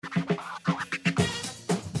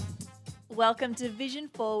welcome to Vision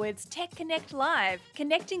Forward's Tech Connect Live,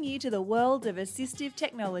 connecting you to the world of assistive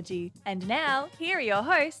technology. And now, here are your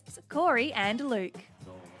hosts, Corey and Luke.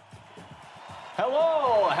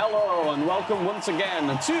 Hello, and welcome once again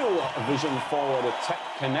to Vision Forward Tech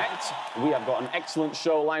Connect. We have got an excellent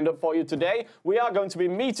show lined up for you today. We are going to be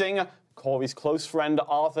meeting Corey's close friend,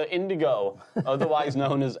 Arthur Indigo, otherwise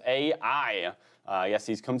known as AI. Yes,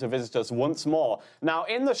 he's come to visit us once more. Now,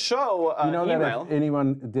 in the show you know email... that if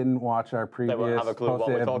anyone didn't watch our previous they won't have a clue what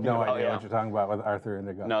we're talking about. No idea what you're talking about with Arthur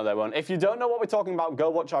Indigo. No, they won't. If you don't know what we're talking about, go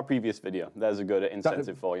watch our previous video. There's a good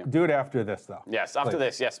incentive for you. Do it after this, though. Yes, after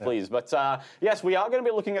this, yes, please. But yes, we are going to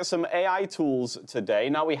be looking at some AI tools today.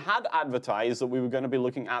 Now, we had advertised that we were going to be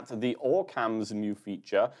looking at the OrCam's new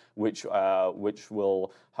feature, which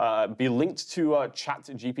will be linked to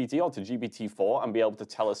ChatGPT or to GPT-4 and be able to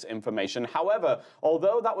tell us information. However,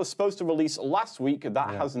 although that was supposed to release last week, that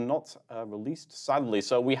has not released, sadly.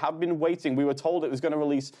 So we have been waiting. We were told it was going to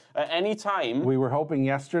release at any time. We were hoping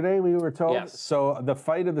yesterday, we were told. Yes. So the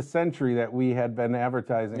fight of the century that we had been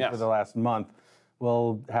advertising for the last month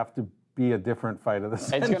will have to be a different fight of the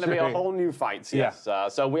century. It's going to be a whole new fight, yes. Yeah.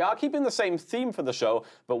 So we are keeping the same theme for the show,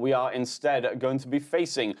 but we are instead going to be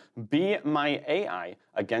facing Be My AI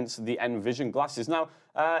against the Envision glasses. Now,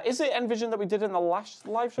 is it Envision that we did in the last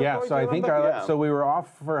live show? Yeah, Corey, so I think so we were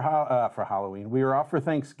off for Halloween. We were off for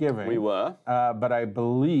Thanksgiving. We were. But I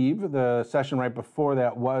believe the session right before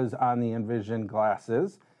that was on the Envision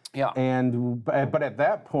glasses. Yeah. But at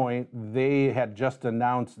that point, they had just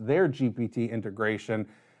announced their GPT integration.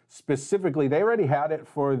 Specifically, they already had it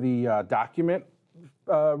for the document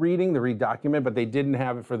reading, the read document, but they didn't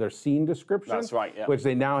have it for their scene description. That's right, yeah. Which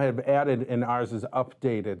they now have added, and ours is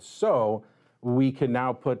updated. So we can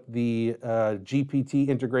now put the GPT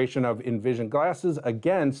integration of Envision glasses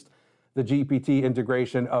against the GPT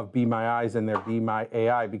integration of Be My Eyes and their Be My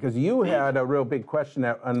AI, because you had a real big question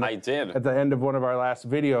at the end of one of our last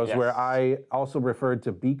videos where I also referred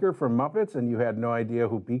to Beaker from Muppets, and you had no idea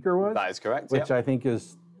who Beaker was. That is correct, which I think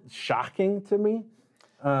is shocking to me.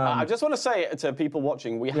 I just want to say to people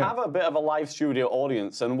watching, we have a bit of a live studio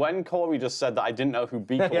audience, and when Corey just said that I didn't know who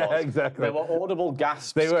Beaker was, exactly. there were audible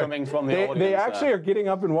gasps coming from the audience. They actually are getting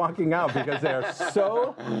up and walking out because they are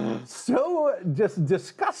so just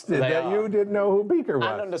disgusted that you didn't know who Beaker was.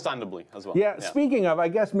 And understandably as well. Yeah, speaking of, I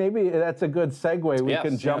guess maybe that's a good segue we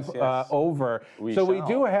can jump over. We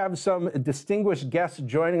do have some distinguished guests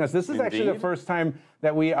joining us. This is actually the first time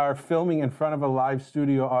that we are filming in front of a live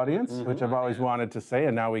studio audience, which I've always wanted to say,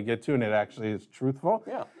 and now we get to, and it actually is truthful.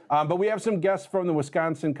 Yeah. But we have some guests from the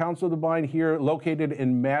Wisconsin Council of the Blind here, located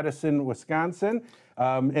in Madison, Wisconsin.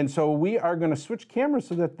 And so we are going to switch cameras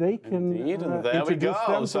so that they can and there we go.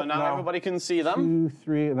 them. So now everybody can see them. 2,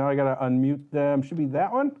 3, and now I got to unmute them. Should be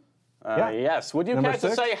that one. Yes. Would you care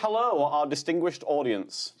to say hello, our distinguished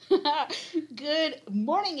audience? Good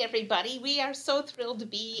morning, everybody. We are so thrilled to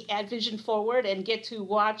be at Vision Forward and get to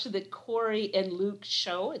watch the Corey and Luke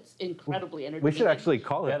show. It's incredibly entertaining. We should actually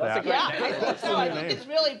call it that. That's a great name. I think so. I think it's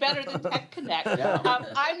really better than Tech Connect.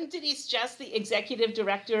 I'm Denise Jess, the Executive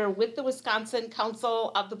Director with the Wisconsin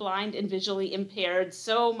Council of the Blind and Visually Impaired.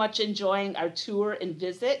 So much enjoying our tour and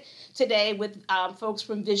visit today with folks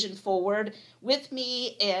from Vision Forward. With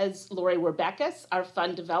me is Lori Werbekis, our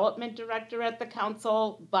Fund Development Director at the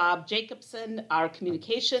Council, Bob Jacobson, our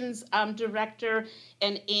Communications Director,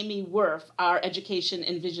 and Amy Werf, our Education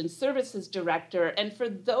and Vision Services Director. And for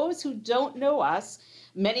those who don't know us,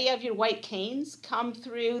 many of your white canes come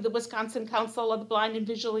through the Wisconsin Council of the Blind and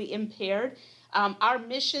Visually Impaired. Our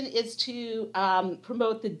mission is to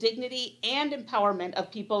promote the dignity and empowerment of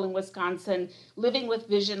people in Wisconsin living with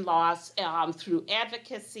vision loss through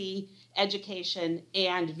advocacy, education,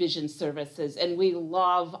 and vision services. And we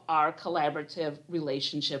love our collaborative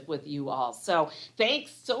relationship with you all. So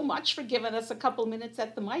thanks so much for giving us a couple minutes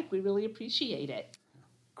at the mic. We really appreciate it.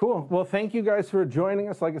 Cool. Well, thank you guys for joining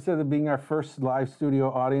us. Like I said, being our first live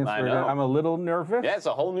studio audience, I'm a little nervous. Yeah, it's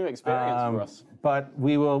a whole new experience for us. But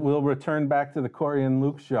we'll return back to the Corey and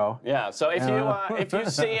Luke show. Yeah. So if you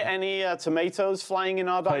see any tomatoes flying in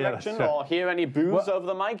our direction or hear any boos over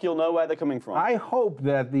the mic, you'll know where they're coming from. I hope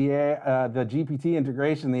that the GPT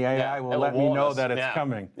integration, the AI, will let me know that it's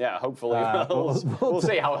coming. Yeah. Hopefully, we'll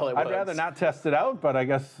see how well it works. I'd rather not test it out, but I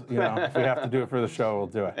guess if we have to do it for the show, we'll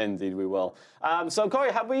do it. Indeed, we will. So Corey,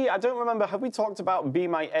 I don't remember, have we talked about Be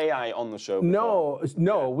My AI on the show before?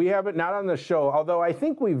 No, we haven't, not on the show, although I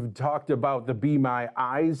think we've talked about the Be My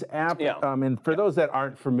Eyes app. And for those that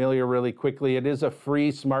aren't familiar, really quickly, it is a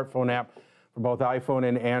free smartphone app for both iPhone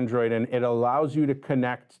and Android, and it allows you to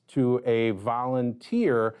connect to a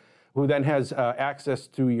volunteer who then has access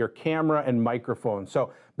to your camera and microphone.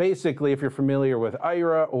 So basically, if you're familiar with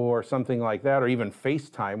Ira or something like that, or even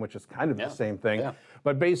FaceTime, which is kind of the same thing,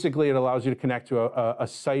 but basically it allows you to connect to a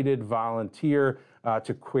sighted volunteer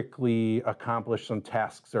to quickly accomplish some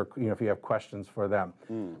tasks, or if you have questions for them.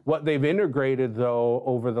 What they've integrated, though,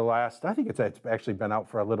 over the last, I think it's actually been out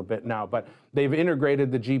for a little bit now, but they've integrated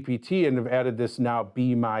the GPT and have added this now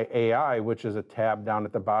Be My AI, which is a tab down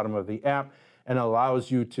at the bottom of the app, and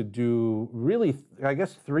allows you to do really, I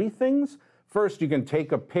guess, 3 things. First, you can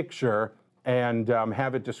take a picture and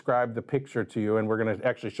have it describe the picture to you, and we're going to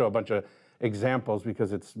actually show a bunch of examples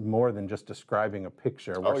because it's more than just describing a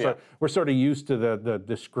picture. We're sort of used to the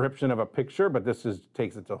description of a picture, but this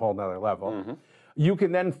takes it to a whole nother level. You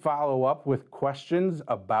can then follow up with questions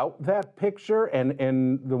about that picture,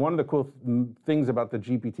 and one of the cool things about the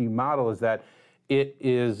GPT model is that it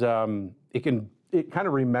kind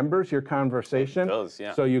of remembers your conversation. It does,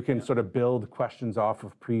 yeah. So you can sort of build questions off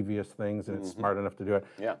of previous things, and it's smart enough to do it.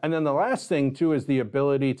 And then the last thing too is the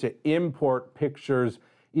ability to import pictures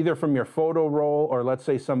either from your photo roll, or let's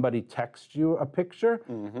say somebody texts you a picture.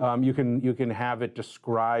 You can have it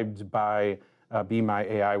described by Be My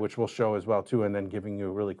AI, which we'll show as well too, and then giving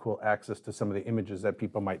you really cool access to some of the images that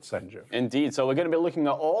people might send you. Indeed. So we're going to be looking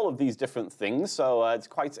at all of these different things. So it's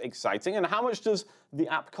quite exciting. And how much does the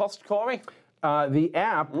app cost, Corey? The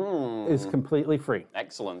app is completely free.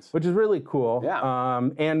 Excellent. Which is really cool.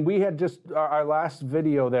 And we had just our last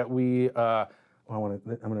video that we. I'm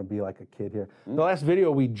going to be like a kid here. The last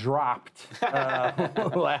video we dropped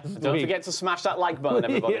last week. Don't forget to smash that like button,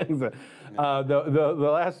 everybody. The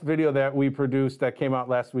last video that we produced that came out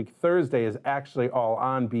last week, Thursday, is actually all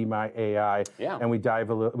on Be My AI, and we dive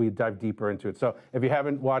deeper into it. So if you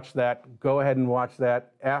haven't watched that, go ahead and watch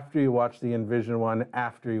that after you watch the Envision one,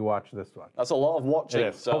 after you watch this one. That's a lot of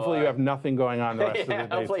watching. So, hopefully you have nothing going on the rest of the day.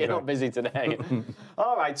 Hopefully you're not busy today.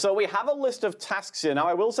 All right, so we have a list of tasks here. Now,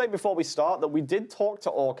 I will say before we start that we did talk to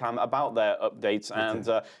Orcam about their updates, and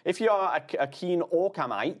if you are a keen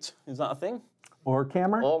Orcamite, is that a thing?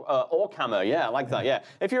 Orcammer? Orcammer, yeah, I like that, yeah.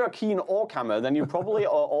 If you're a keen Orcammer, then you probably are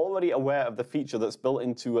already aware of the feature that's built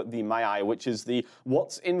into the My Eye, which is the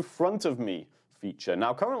What's in Front of Me feature.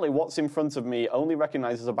 Now, currently, What's in Front of Me only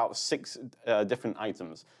recognizes about 6 different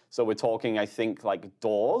items. So we're talking, I think, like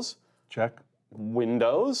doors. Check.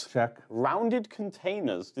 Windows. Check. Rounded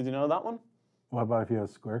containers. Did you know that one? What about if you have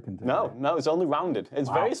a square container? No, it's only rounded. It's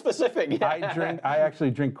very specific. Yeah. I actually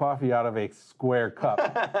drink coffee out of a square cup,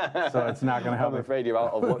 so it's not going to help. I'm afraid you're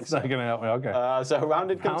out of luck. It's not going to help me. Okay. So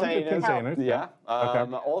rounded containers. Yeah.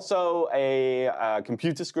 Okay. Also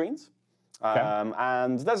computer screens.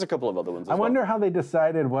 And there's a couple of other ones as I wonder how they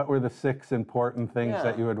decided what were the 6 important things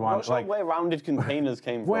that you would want. I'm not sure where rounded containers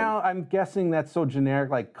came from. Well, I'm guessing that's so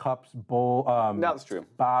generic, like cups, bowl, that's true.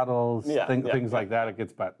 Bottles, things like that. It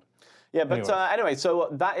gets better. Yeah, but anyway, so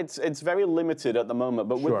that it's very limited at the moment.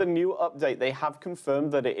 But with the new update, they have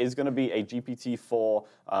confirmed that it is going to be a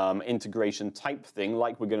GPT-4 integration type thing,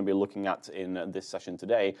 like we're going to be looking at in this session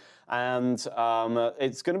today. And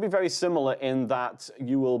it's going to be very similar in that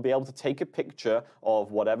you will be able to take a picture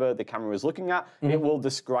of whatever the camera is looking at. It will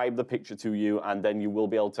describe the picture to you, and then you will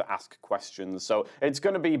be able to ask questions. So it's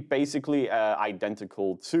going to be basically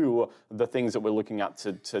identical to the things that we're looking at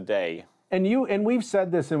today. And we've said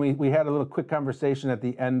this, and we had a little quick conversation at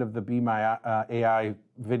the end of the Be My AI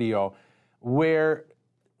video, where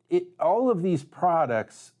all of these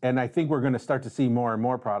products, and I think we're going to start to see more and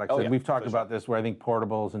more products, and we've talked about this, where I think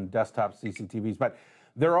portables and desktop CCTVs, but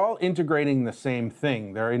they're all integrating the same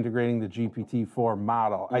thing. They're integrating the GPT-4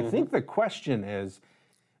 model. I think the question is,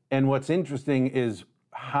 and what's interesting is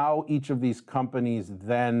how each of these companies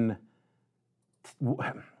then...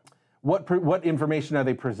 What information are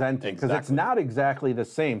they presenting? Because it's not exactly the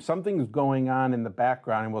same. Something's going on in the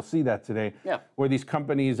background, and we'll see that today, where these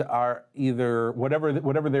companies are either, whatever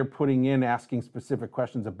they're putting in, asking specific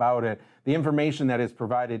questions about it, the information that is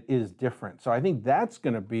provided is different. So I think that's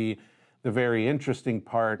going to be the very interesting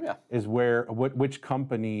part, is which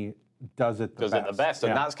company does it the best.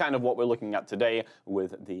 And that's kind of what we're looking at today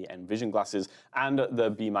with the Envision glasses and the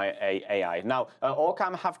Be My AI. Now,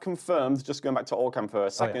 Orcam have confirmed, just going back to Orcam for a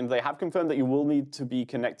second, they have confirmed that you will need to be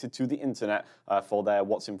connected to the internet for their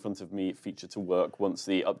What's in Front of Me feature to work once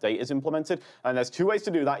the update is implemented. And there's 2 ways to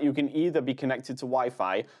do that. You can either be connected to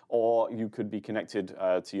Wi-Fi, or you could be connected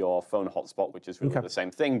to your phone hotspot, which is really the same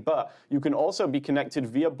thing. But you can also be connected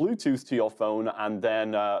via Bluetooth to your phone, and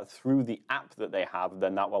then through the app that they have,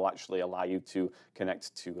 then that will actually allow you to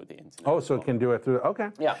connect to the internet. Oh, so it can do it through,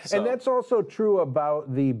 Yeah. So, and that's also true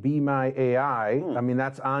about the Be My AI. I mean,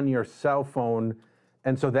 that's on your cell phone.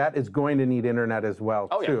 And so that is going to need internet as well,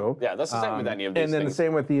 too. Yeah, that's the same with any of these And then things. the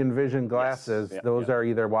same with the Envision glasses. Yeah, Those are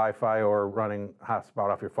either Wi-Fi or running hotspot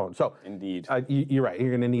off your phone. So Indeed. You're right. You're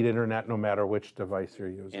going to need internet no matter which device you're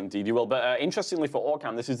using. Indeed you will. But interestingly for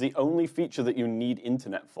Orcam, this is the only feature that you need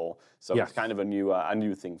internet for. So it's kind of a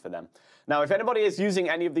new thing for them. Now, if anybody is using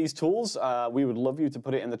any of these tools, we would love you to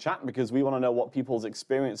put it in the chat because we want to know what people's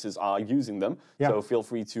experiences are using them. Yeah. So feel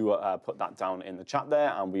free to put that down in the chat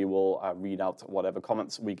there, and we will read out whatever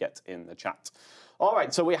comments we get in the chat. All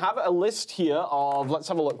right, so we have a list here of, let's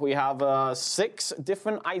have a look. We have 6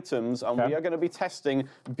 different items, and we are going to be testing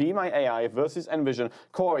Be My AI versus Envision.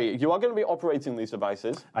 Corey, you are going to be operating these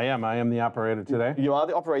devices. I am. I am the operator today. You are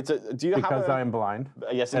the operator. Do you because I'm blind.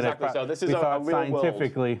 Yes, exactly. So this is a real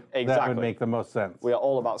scientifically, world. That would make the most sense. We are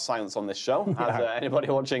all about science on this show, as anybody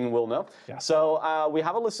watching will know. Yeah. So we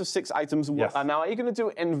have a list of 6 items. Yes. Now, are you going to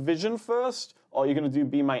do Envision first, or are you going to do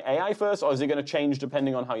Be My AI first, or is it going to change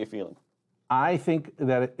depending on how you're feeling? I think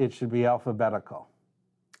that it should be alphabetical.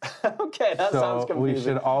 Okay, that sounds confusing. We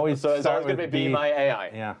should always so it's always going to be My AI.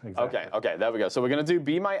 Yeah, exactly. Okay, there we go. So we're going to do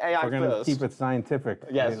Be My AI first. We're going to keep it scientific.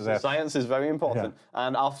 Yes, science is very important. Yeah.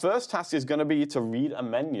 And our first task is going to be to read a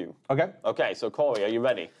menu. Okay. Okay, so Corey, are you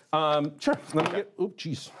ready? Sure. Let me get, oops,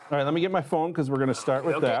 jeez. All right, let me get my phone because we're going to start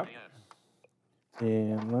with that.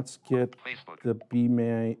 And let's get the Be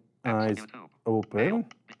My Eyes open.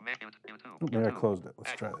 Oh, maybe I closed it.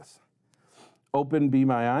 Let's try this. Open Be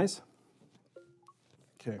My Eyes.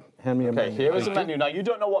 Okay, hand me a menu. Okay, here is a menu. Now, you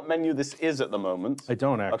don't know what menu this is at the moment. I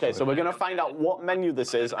don't actually. Okay, so we're going to find out what menu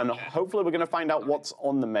this is, and hopefully we're going to find out what's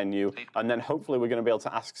on the menu, and then hopefully we're going to be able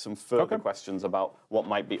to ask some further questions about what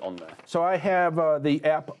might be on there. So I have the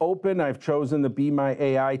app open. I've chosen the Be My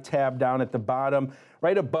AI tab down at the bottom.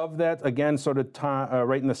 Right above that, again, sort of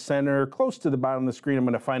right in the center, close to the bottom of the screen, I'm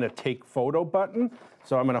going to find a Take Photo button.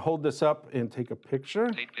 So I'm going to hold this up and take a picture.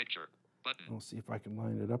 Take picture. Button. We'll see if I can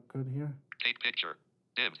line it up good here. Take picture.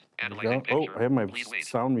 Dimmed. Analyzing picture. Oh, I have my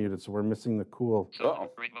sound muted, so we're missing the cool.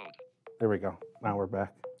 Remote. There we go. Now we're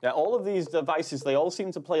back. Yeah, all of these devices, they all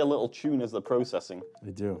seem to play a little tune as they're processing.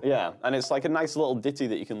 They do. Yeah, and it's like a nice little ditty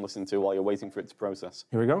that you can listen to while you're waiting for it to process.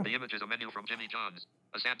 Here we go. The image is a menu from Jimmy John's,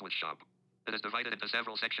 a sandwich shop. It is divided into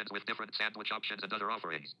several sections with different sandwich options and other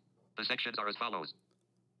offerings. The sections are as follows.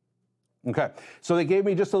 Okay, so they gave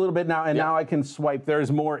me just a little bit now, and now I can swipe.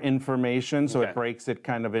 There's more information, so it breaks it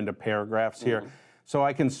kind of into paragraphs here. So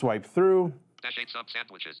I can swipe through. Dash 8 sub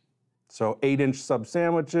sandwiches. So 8-inch sub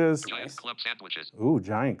sandwiches. Giant club sandwiches. Ooh,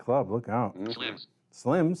 giant club, look out. Slims.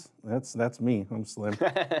 Slims, that's me, I'm slim. Low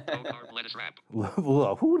carb lettuce wrap.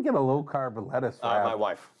 Who would get a low carb lettuce wrap? My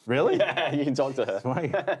wife. Really? Yeah, you can talk to her.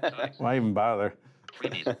 Why even bother?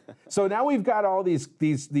 So now we've got all these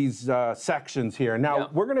sections here. Now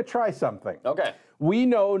we're going to try something. Okay. We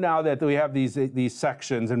know now that we have these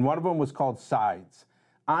sections, and one of them was called sides.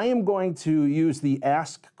 I am going to use the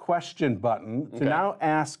Ask Question button to now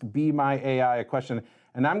ask Be My AI a question,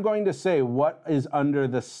 and I'm going to say what is under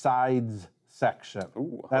the sides section.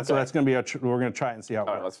 Ooh, so that's going to be we're going to try it and see how it works.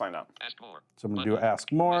 All right, let's find out. Ask more. So I'm going to do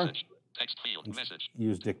Ask More. Message. Text field. Message.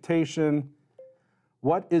 Use dictation.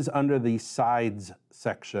 What is under the sides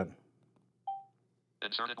section?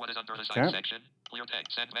 Inserted what is under the sides section. Clear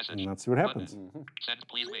text. Send message. And let's see what happens. Send,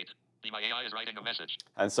 please wait. Be My AI is writing a message.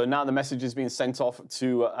 And so now the message is being sent off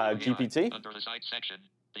to GPT. Under the sides section,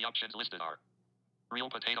 the options listed are real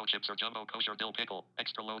potato chips or jumbo kosher dill pickle,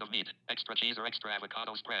 extra load of meat, extra cheese or extra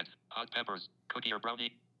avocado spread, hot peppers, cookie or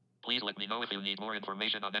brownie. Please let me know if you need more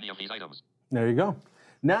information on any of these items. There you go.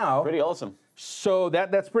 Now, pretty awesome. So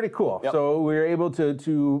that's pretty cool. Yep. So we're able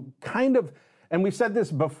to kind of, and we've said this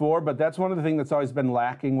before, but that's one of the things that's always been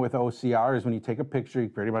lacking with OCR is when you take a picture, you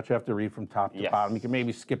pretty much have to read from top to bottom. You can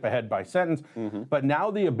maybe skip ahead by sentence, but now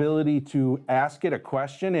the ability to ask it a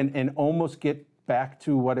question and almost get back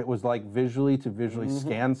to what it was like visually to visually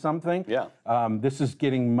scan something. Yeah. This is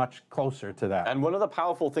getting much closer to that. And one of the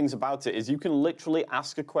powerful things about it is you can literally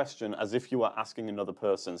ask a question as if you were asking another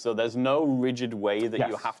person. So there's no rigid way that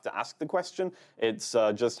you have to ask the question. It's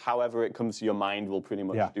just however it comes to your mind will pretty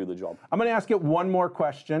much do the job. I'm going to ask it one more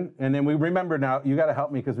question, and then we remember now, you got to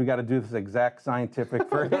help me because we got to do this exact scientific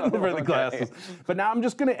for the glasses. But now I'm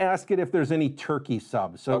just going to ask it if there's any turkey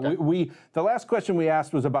subs. So the last question we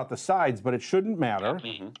asked was about the sides, but it shouldn't matter.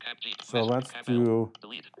 So let's do.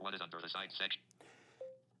 Delete. What is under the side section?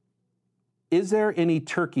 Is there any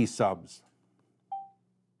turkey subs?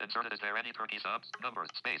 Inserted. Is there any turkey subs? Numbers.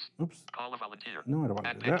 Space. Oops. Call a volunteer. No, I don't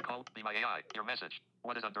want to do that. Call. Be My AI. Your message.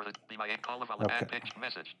 What is under the Be My AI? Call a volunteer. Add pitch.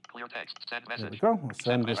 Message. Clear text. Send message. There we go. We'll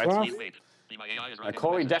send this off. My AI is writing a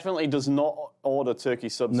Corey message. definitely does not order turkey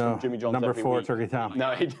subs No, from Jimmy John's number every 4, week. Turkey Tom.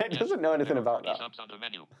 No, he doesn't know anything about Turkey that. subs on the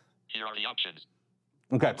menu. Here are the options.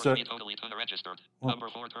 Okay, Number so 3 totally tuna registered. Number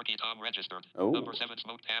 4 Turkey Tom registered. Oh. Number 7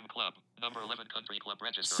 Smoked Ham Club. Number 11 Country Club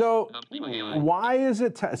registered. So Be My AI. why is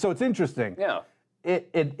it? So it's interesting. Yeah.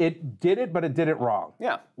 It did it, but it did it wrong.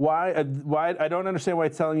 Yeah. Why? Why? I don't understand why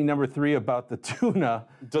it's telling you number 3 about the tuna.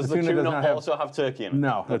 Does the tuna does not have- also have turkey in it?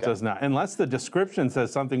 No, it Okay. does not. Unless the description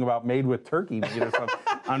says something about made with turkey meat or something.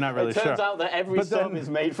 I'm not really It sure. turns out that every But sub then- is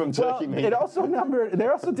made from Well, turkey meat. it also They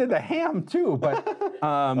also did the ham too, but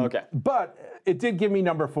Okay. but it did give me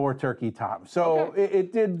number 4 Turkey Tom. So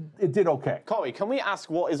it did okay. Corey, can we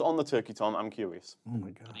ask what is on the turkey tom? I'm curious. Oh my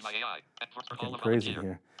Be gosh, My AI. At first, call getting a crazy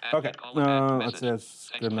volunteer. here. Add Okay, and call a fan. let's Message.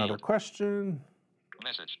 ask Text another field. question.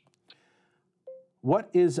 Message. What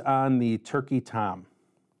is on the Turkey Tom?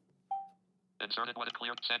 Inserted what a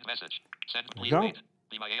clear send message. Send you please go. wait.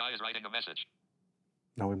 Be My AI is writing a message.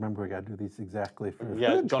 No, remember we got to do these exactly for.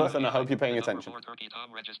 Yeah, Jonathan, I hope you're paying Number attention. 4 turkey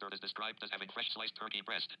Tom registered is described as having fresh sliced turkey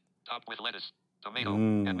breast, topped with lettuce, tomato,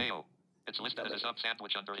 Mm. and mayo. It's listed as a sub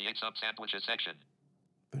sandwich under the 8 sub sandwiches section.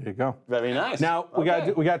 There you go. Very nice. Now we got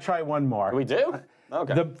to try one more. We do?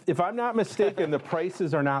 Okay. If I'm not mistaken, the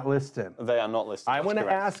prices are not listed. They are not listed. I that's want to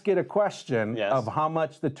correct. ask it a question Yes. of how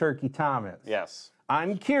much the Turkey Tom is. Yes.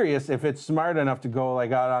 I'm curious if it's smart enough to go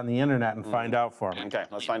like out on the internet and find out for me. Okay,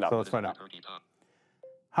 let's find out. So let's find out. Turkey Tom.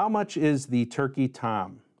 How much is the Turkey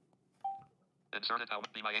Tom? Inserted out.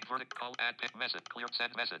 Be My verdict call add pick message. Clear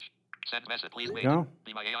send message. Send message. Please wait. go.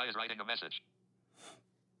 Be My AI is writing a message.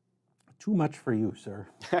 Too much for you, sir.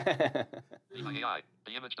 Be My AI.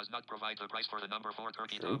 The image does not provide the price for the number 4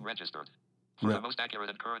 turkey Tom registered. For Yeah. the most accurate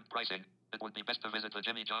and current pricing, it would be best to visit the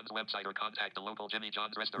Jimmy John's website or contact the local Jimmy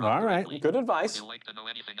John's restaurant. All right. directly. Good Would advice. you like to know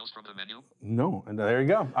anything else from the menu? No, and there you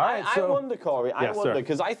go. All right, I so wonder, Corey, I Yes, wonder, sir.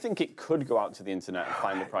 because I think it could go out to the internet and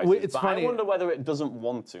find the prices. It's but funny. I wonder whether it doesn't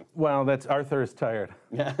want to. well, that's Arthur is tired.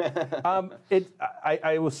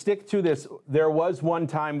 I will stick to this. There was one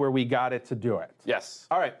time where we got it to do it. Yes.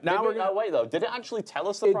 All right, now we're gonna. wait though. Did it actually tell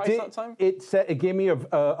us the price that time? It gave me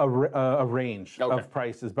a range Okay. of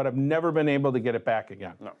prices, but I've never been able to get it back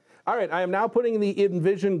again. No. All right, I am now putting the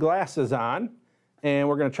Envision glasses on, and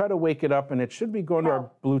we're going to try to wake it up, and it should be going to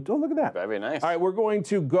our Bluetooth. Oh, look at that. Very nice. All right, we're going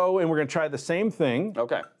to go, and we're going to try the same thing.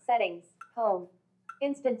 Okay. Settings. Home.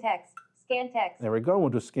 Instant text. Scan text. There we go. We'll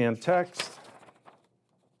do scan text.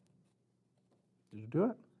 Did you do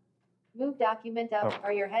it? Move document up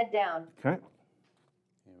or your head down. Okay.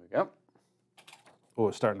 Here we go. Oh,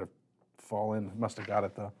 it's starting to fall in. Must have got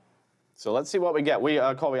it though. So let's see what we get.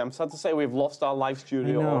 Corey, I'm sad to say we've lost our live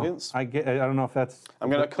studio audience. I don't know if that's. I'm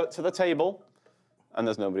going to cut to the table, and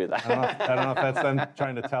there's nobody there. I don't know if that's them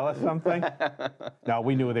trying to tell us something. No,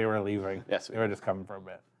 we knew they were leaving. Yes, we they were just coming for a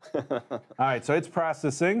bit. All right, so it's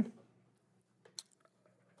processing.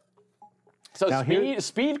 So Now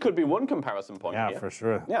speed could be one comparison point Yeah, here. for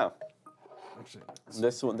sure. Yeah.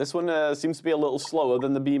 This one seems to be a little slower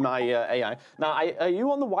than the Be My AI. Now, are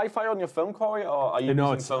you on the Wi-Fi on your phone, Corey, or are you No,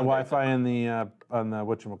 using it's phone Wi-Fi data? in the on the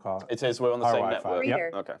whatchamacallit. It is. We're on the Our same Wi-Fi. network. Yep.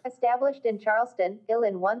 Reader. Okay. Established in Charleston,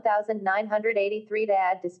 Illinois 1983 to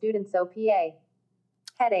add to students OPA.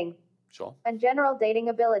 Heading. Sure. On general dating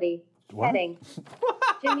ability. What? Heading.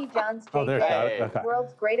 Jimmy John's Oh, there you go. JJ. Okay.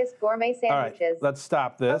 World's greatest gourmet All right, sandwiches. let's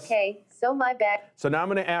stop this. Okay, so my bag. So now I'm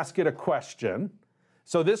going to ask it a question.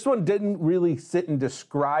 So this one didn't really sit and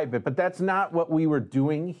describe it, but that's not what we were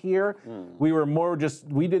doing here. We were more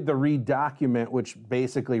we did the read document, which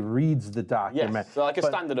basically reads the document. Yes, so like a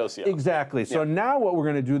But- standard OCR. Exactly. So now what we're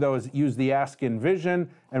going to do, though, is use the Ask Envision,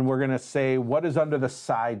 and we're going to say what is under the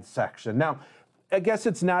side section. Now, I guess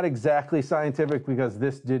it's not exactly scientific because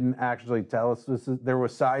this didn't actually tell us there were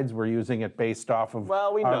sides. We're using it based off of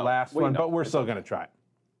Well, we our know. last We one, know. but we're It's still okay. going to try it.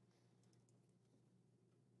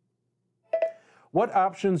 What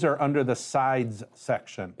options are under the sides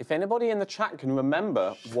section? If anybody in the chat can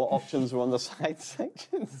remember what options were on the side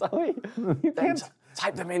section, sorry, then can't-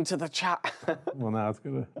 type them into the chat. Well, now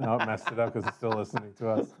it messed it up because it's still listening to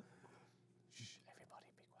us.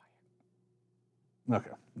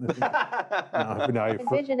 Everybody be quiet. Okay. No,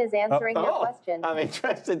 Envision is answering your question. I'm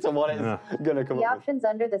interested to what it's going to come The up with. options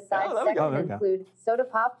under the side there we go. section There we go. include soda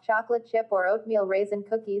pop, chocolate chip or oatmeal raisin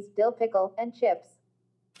cookies, dill pickle, and chips.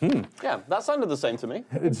 Yeah, that sounded the same to me.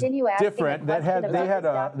 It's Continue asking different. a They had question they had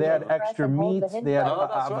about they had this document. extra Press and hold meat. the hint They had button.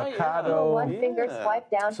 that's right, yeah. avocado. One finger swipe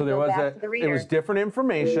down So to there go was back to the it reader. was different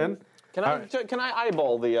information. Can I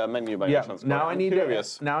eyeball the menu by any Yeah. chance? Now I'm I need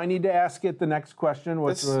curious. to now I need to ask it the next question,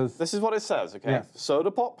 which was This is what it says, okay? Yeah. Soda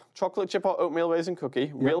pop, chocolate chip or oatmeal raisin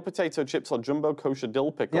cookie, real potato chips or jumbo kosher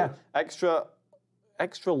dill pickle, Yeah.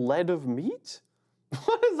 extra lead of meat?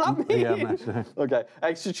 What does that mean? Yeah, I'm not sure. Okay,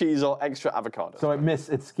 extra cheese or extra avocado. So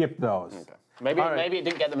it skipped those. Okay. Maybe it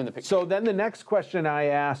didn't get them in the picture. So then the next question I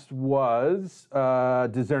asked was,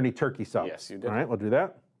 is there any turkey subs? Yes, you did. All right, we'll do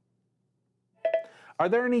that. Are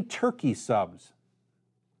there any turkey subs?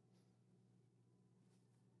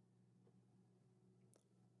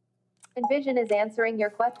 Envision is answering your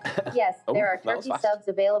question. Yes, there are that was turkey fast. subs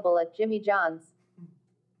available at Jimmy John's.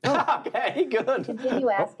 Okay, good. Continue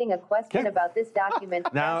asking a question Okay. about this document.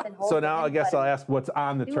 Now, Press and hold so the now I end guess button. I'll ask what's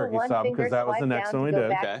on the Do a turkey sub, one-finger because that was the swipe next down one we to go did.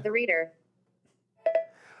 back Okay. to the reader.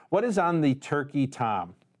 What is on the turkey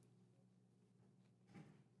tom?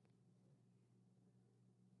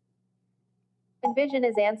 Envision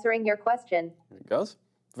is answering your question. Here it goes.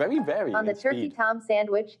 Very varying On the in turkey speed. tom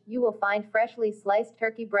sandwich, you will find freshly sliced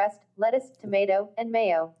turkey breast, lettuce, tomato, and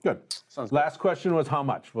mayo. Good. Sounds good. Last question was how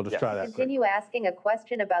much? We'll just Yes. try that. quick. Continue asking a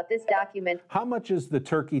question about this document. How much is the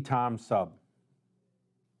turkey tom sub?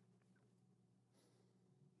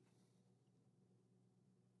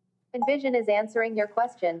 Envision is answering your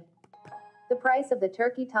question. The price of the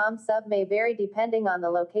turkey tom sub may vary depending on the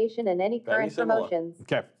location and any Very current similar. promotions.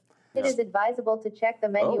 Okay. It is advisable to check the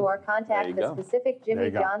menu Oh, or there contact you the go. specific There Jimmy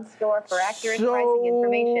you go. John's store for accurate pricing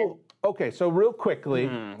information. Okay, so real quickly,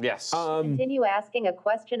 Yes. Continue asking a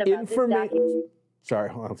question about this document. information. Sorry,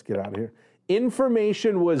 hold on, let's get out of here.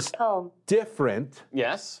 Information was Home. different.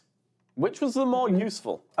 Yes. Which was the more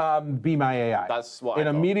useful? Be My AI. That's what I It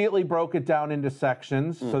thought. immediately broke it down into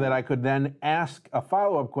sections so that I could then ask a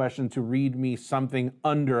follow-up question to read me something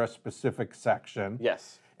under a specific section.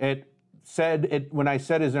 Yes. It said, when I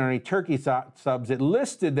said, is there any turkey subs, it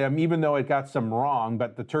listed them, even though it got some wrong,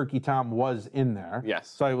 but the turkey tom was in there. Yes.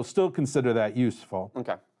 So I will still consider that useful.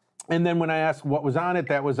 Okay. And then when I asked what was on it,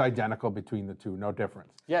 that was identical between the two, no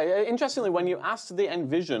difference. Yeah, interestingly, when you asked the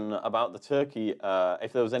Envision about the turkey,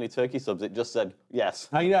 if there was any turkey subs, it just said yes.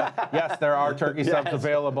 Yes, there are turkey subs Yes.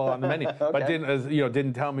 available on the menu, but Okay.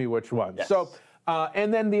 didn't tell me which ones. Yes. So,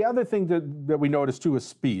 and then the other thing that we noticed too is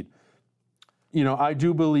speed. I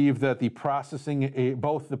do believe that the processing,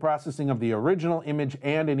 both the processing of the original image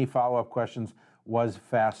and any follow-up questions was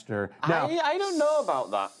faster. Now, I don't know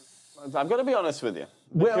about that. I've got to be honest with you.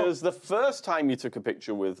 Well- Because the first time you took a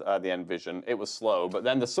picture with the Envision, it was slow, but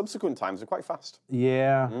then the subsequent times are quite fast.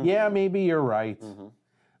 yeah, maybe you're right.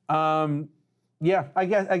 Yeah, I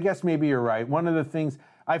guess maybe you're right. One of the things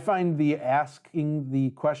I find the asking the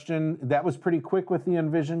question that was pretty quick with the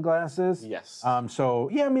Envision glasses. Yes. So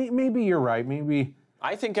yeah, maybe you're right. Maybe.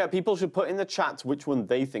 I think people should put in the chat which one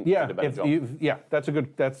they think Yeah, did a better job. that's a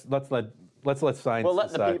good. Let's let science We'll let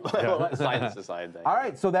the decide. people, Yeah. we'll let science decide. There. All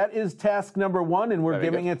right, so that is task number 1, and we're Very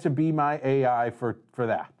giving good. it to Be My AI for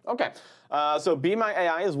that. Okay. So Be My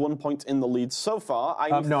AI is 1 point in the lead so far.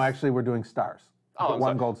 No, actually, we're doing stars. Oh, I'm one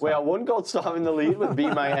sorry. gold star. We are 1 gold star in the lead with Be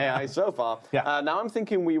My AI so far. Yeah. Now I'm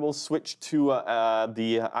thinking we will switch to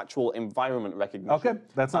the actual environment recognition. Okay,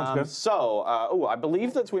 that sounds good. So, I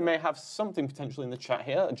believe that we may have something potentially in the chat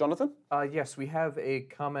here. Jonathan? Yes, we have a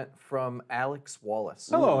comment from Alex Wallace.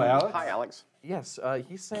 Hello, Alex. Hi, Alex. Yes,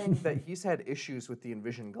 he's saying that he's had issues with the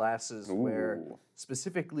Envision glasses where,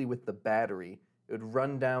 specifically with the battery, it would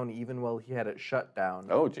run down even while he had it shut down.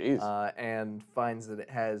 Oh, geez. And finds that it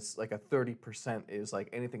has like a 30% is like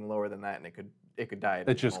anything lower than that, and it could die. At It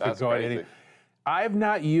any just moment. could go at crazy. any. I've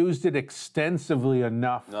not used it extensively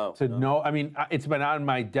enough No, to know. I mean, it's been on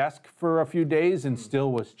my desk for a few days and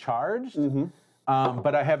still was charged.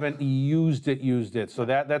 But I haven't used it. So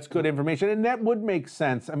that's good information, and that would make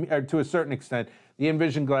sense. I mean, to a certain extent, the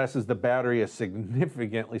Envision glasses, the battery is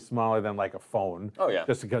significantly smaller than like a phone. Oh, yeah.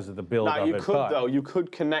 Just because of the build Now, of you it. could, but- though, you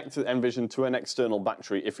could connect Envision to an external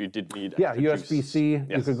battery if you did need Yeah, extra juice. USB-C. You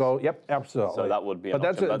Yes. could go. Yep, absolutely. So that would be an But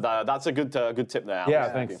that's option. But that's a good tip there, Alex. Yeah,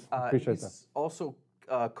 Thank thanks. you. Appreciate that. He's also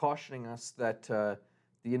cautioning us that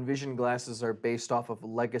the Envision glasses are based off of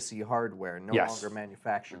legacy hardware, no Yes. longer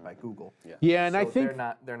manufactured by Google. Yeah, and so I think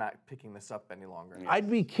they're not picking this up any longer. I'd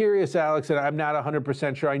be curious, Alex, and I'm not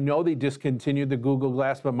 100% sure. I know they discontinued the Google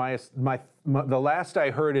Glass, but the last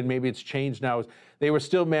I heard, and maybe it's changed now, is they were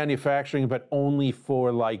still manufacturing, but only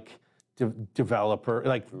for like developer,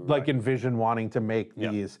 like Envision wanting to make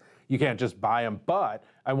these. You can't just buy them. But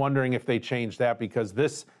I'm wondering if they changed that because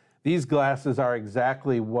these glasses are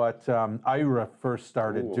exactly what Ira first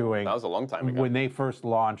started doing. that was a long time ago. When they first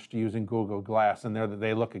launched using Google Glass, and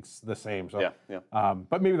they look the same. So, Yeah.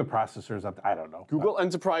 but maybe the processors, I don't know. Google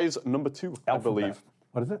Enterprise number 2, I Alphabet. believe.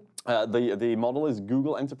 What is it? The model is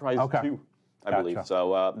Google Enterprise Okay. 2, I Gotcha. believe.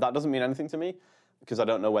 So that doesn't mean anything to me because I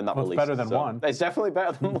don't know when that Well, it's released. better than So one. It's definitely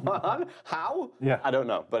better than 1. How? Yeah. I don't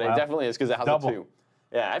know, but it Well, definitely is because it has double. a 2.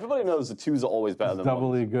 Yeah, everybody knows the 2s are always better than 1s.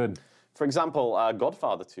 Doubly good. For example,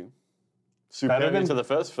 Godfather 2. Better Superior than- to the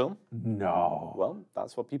first film. No. Well,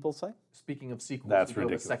 that's what people say. Speaking of sequels, That's we do have a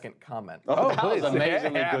ridiculous. second comment. Oh, that was please.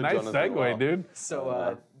 amazingly Yeah, good, nice Jonathan. segue, Wow. dude.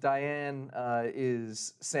 So Diane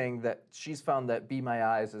is saying that she's found that Be My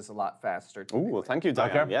Eyes is a lot faster. Ooh, well, thank you,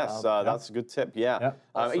 Diane. Okay. Yes, that's a good tip. Yeah.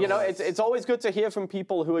 Yeah. You know, it's always good to hear from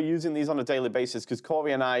people who are using these on a daily basis because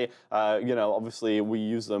Corey and I, you know, obviously we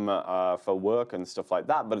use them for work and stuff like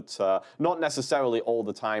that, but it's not necessarily all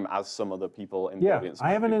the time as some other people in the audience. I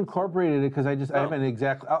haven't incorporated it because I haven't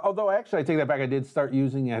exactly. Although actually, I take that back. I did start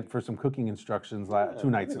using it for some cooking instructions 2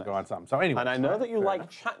 nights ago on something. So anyway. And I know that you like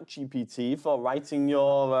ChatGPT for writing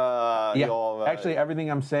your. Actually, everything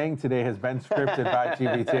I'm saying today has been scripted by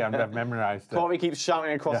GPT. I've memorized it. Corey keeps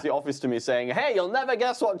shouting across the office to me saying, "Hey, you'll never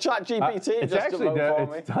guess what ChatGPT It's just actually wrote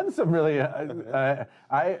for me." it's done some really.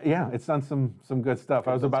 It's done some good stuff.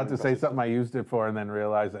 I was about to say something I used it for and then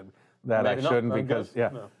realized that I Maybe not. shouldn't No, because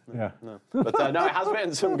good. yeah. But no, it has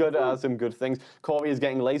written some good things. Corey is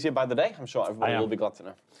getting lazier by the day. I'm sure everybody I am. will be glad to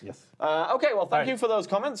know. Yes. Okay, well, thank right. you for those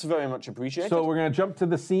comments. Very much appreciated. So we're going to jump to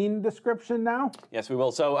the scene description now. Yes, we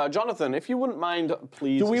will. So, Jonathan, if you wouldn't mind,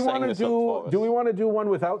 please. Do we setting want to this up for us. do we want to do one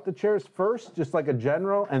without the chairs first, just like a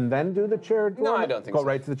general, and then do the chair? No, one? I don't think go so.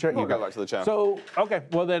 right to the chair. We'll You go right to the chair. So okay,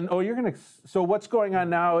 well then, you're gonna. So what's going on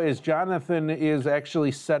now is Jonathan is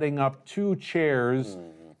actually setting up 2 chairs,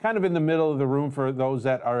 kind of in the middle of the room for those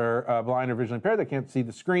that are blind or visually impaired that can't see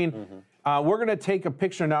the screen. We're gonna take a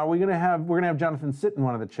picture now. We're gonna have Jonathan sit in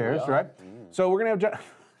one of the chairs, right? So we're gonna have.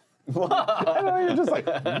 I know, you're just like,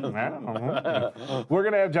 I don't know. We're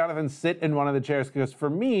going to have Jonathan sit in one of the chairs because for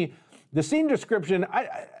me, the scene description,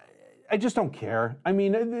 I just don't care. I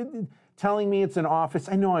mean, telling me it's an office,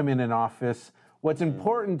 I know I'm in an office. What's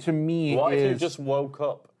important to me What if you is just woke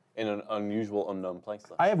up in an unusual, unknown place?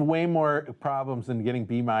 Though? I have way more problems than getting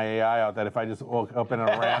Be My AI out that if I just woke up in a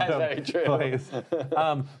random Very true. place.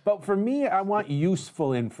 But for me, I want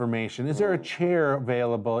useful information. Is there a chair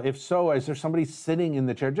available? If so, is there somebody sitting in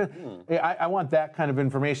the chair? Just, I want that kind of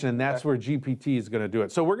information, and that's where GPT is going to do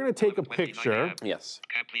it. So we're going to take a picture. Yes.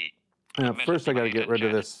 First, I got to get rid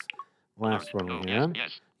of this last one we had.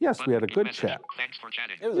 Yes, we had a good chat. Thanks for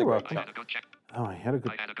chatting. It was a great I chat. had a good check. Oh, I had a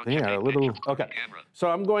good. I had a good Yeah, check. a little. Picture Okay. camera. So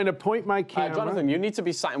I'm going to point my camera. Jonathan, you need to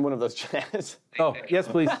be sat in one of those chairs. Oh, yes,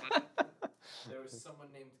 please. There was someone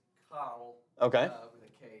named Carl Okay. with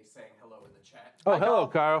a K saying hello in the chat. Oh, hello,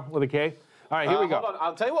 Carl, with a K. All right, here we go. Hold on.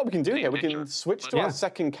 I'll tell you what we can do here. We can switch to our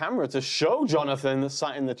second camera to show Jonathan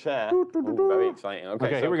sat in the chair. Ooh, very exciting. Okay,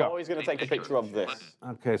 Okay, so here we go. Corey's going to take a picture of this.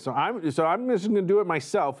 Okay, so I'm just going to do it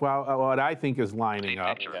myself while what I think is lining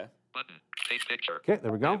up. Okay. Button. Take picture. Okay,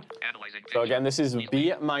 there we go. Analyzing So picture. again, this is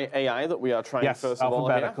Be My AI that we are trying Yes, first of all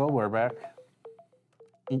here. alphabetical. We're back.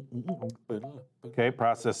 Okay,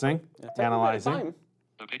 processing, analyzing. Time.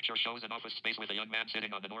 The picture shows an office space with a young man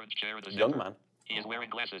sitting on an orange chair in the Young center. man. He is wearing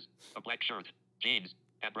glasses, a black shirt, jeans,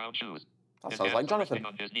 and brown shoes. That His sounds hands like are Jonathan. resting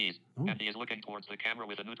on his knees, and he is looking towards the camera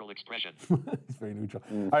with a neutral expression. It's very neutral.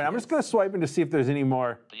 All right, I'm just going to swipe in to see if there's any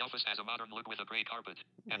more. The office has a modern look with a gray carpet,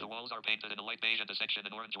 and the walls are painted in a light beige and the section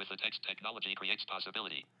in orange with the text "Technology creates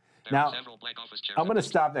possibility." There Now, are several black office chairs. I'm going to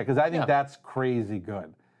stop there because I think that's crazy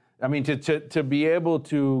good. I mean, to be able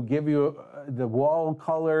to give you the wall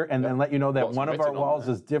color and then let you know that What's one of our written on walls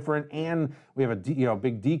there. is different, and we have a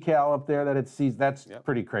big decal up there that it sees. That's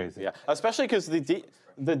pretty crazy. Yeah, especially because the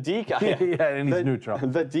decal. Yeah, and he's neutral.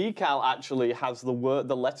 The decal actually has the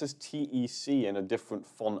letters TEC in a different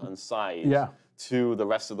font and size. Yeah. To the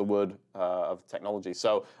rest of the word of technology.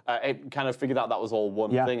 So it kind of figured out that was all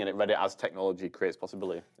one thing and it read it as technology creates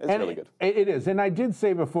possibility. It's really good. It is. And I did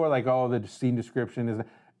say before, like, the scene description is.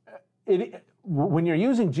 When you're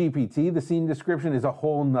using GPT, the scene description is a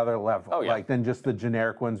whole nother level, than just the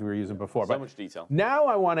generic ones we were using before. So much detail. Now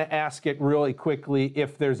I want to ask it really quickly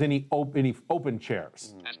if there's any open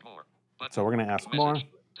chairs. Ask more. Button. So we're going to ask Message. more.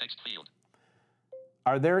 Text field.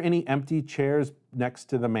 Are there any empty chairs next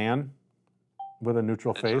to the man with a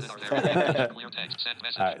neutral face? Are there clear text? Send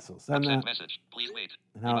message. All right, so send that. Message. Please wait.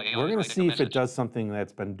 Now Be my AI we're going is to see writing a if it message. does something that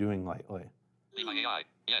it's been doing lately. Be my AI.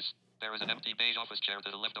 Yes. There is an empty beige office chair to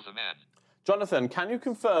the left of the man. Jonathan, can you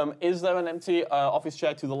confirm, is there an empty office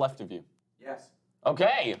chair to the left of you? Yes.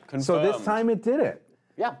 Okay, confirmed. So this time it did it.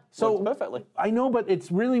 Yeah, So worked perfectly. I know, but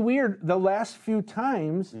it's really weird. The last few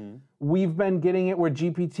times we've been getting it where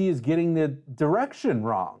GPT is getting the direction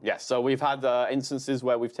wrong. Yes, so we've had instances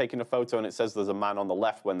where we've taken a photo and it says there's a man on the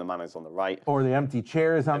left when the man is on the right. Or the empty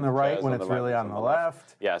chair is on the right when it's really on the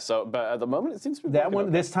left. Yeah, so, but at the moment it seems to be That working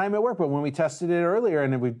one, this time it worked, but when we tested it earlier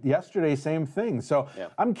and yesterday, same thing. So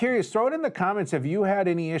I'm curious, throw it in the comments, have you had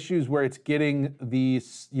any issues where it's getting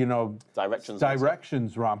these,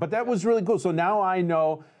 directions wrong? But that was really cool. So now I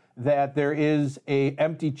know that there is a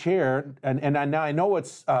empty chair, and now I know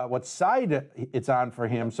what side it's on for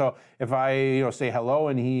him. So if I say hello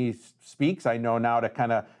and he speaks, I know now to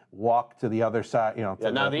kind of walk to the other side. To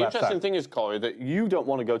now the left interesting side. thing is, Corey, that you don't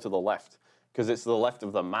want to go to the left because it's the left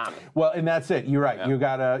of the man. Well, and that's it. You're right. Yeah.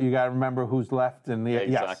 You gotta remember who's left and the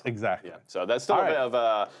yes, exactly. Yeah. So there's still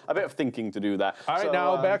a bit of thinking to do there. All right,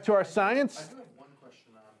 now back to our science. I do have one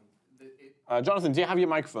question on Jonathan, do you have your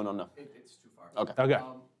microphone on now? It's too far. Okay. Okay.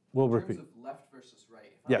 We'll in repeat. terms of left versus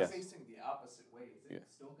right, if Yes. I'm facing the opposite way, is it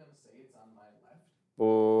still going to say it's on my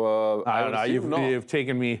left? I don't know. You've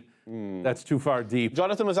taken me. That's too far deep.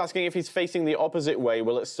 Jonathan was asking if he's facing the opposite way,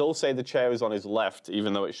 will it still say the chair is on his left,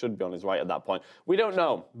 even though it should be on his right at that point? We don't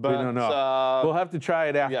know. But, we don't know. We'll have to try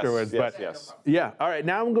it afterwards. Yes. Yeah. All right.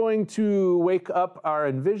 Now I'm going to wake up our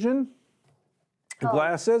Envision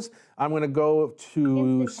glasses. I'm going to go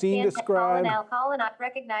to scene describe. Call and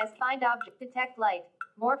recognize, find object, detect light.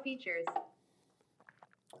 More features.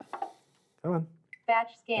 Come on.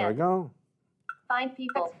 Batch scan. There we go. Find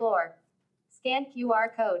people. Explore. Scan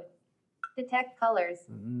QR code. Detect colors.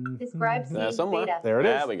 Describe scene data. There it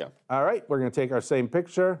is. There we go. All right, we're going to take our same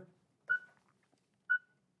picture.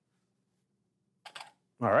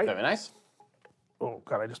 All right. Very nice. Oh,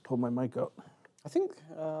 God, I just pulled my mic out. I think...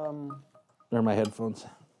 They're my headphones.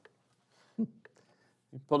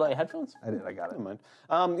 You pulled out your headphones? I did, I got it. Never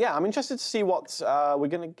mind. Yeah, I'm interested to see what we're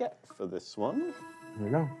going to get for this one. Here we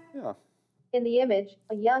go. Yeah. In the image,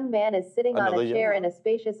 a young man is sitting on a chair in a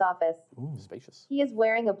spacious office. Ooh. Spacious. He is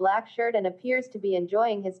wearing a black shirt and appears to be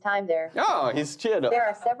enjoying his time there. Oh, he's cheered up. There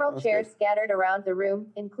are several chairs scattered around the room,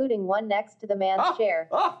 including one next to the man's chair.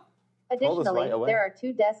 Additionally, there are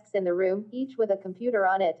 2 desks in the room, each with a computer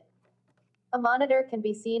on it. A monitor can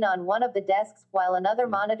be seen on one of the desks, while another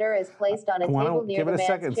monitor is placed on a table near the man's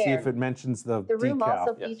chair. Give it a second, see if it mentions the The room decal.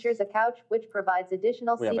 also features a couch, which provides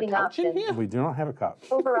additional seating options. We do not have a couch.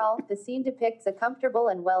 Overall, the scene depicts a comfortable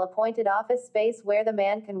and well-appointed office space where the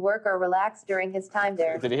man can work or relax during his time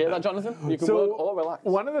there. Did you hear that, Jonathan? You can work or relax.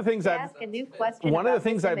 One of the things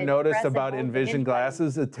I've noticed about Envision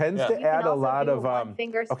glasses, it tends to add a lot of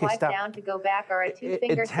one-finger swipe down to go back, or a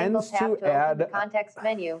 2-finger single tap to open the context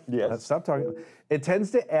menu. Yes. Stop talking. It tends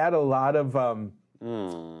to add a lot of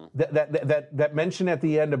that mention at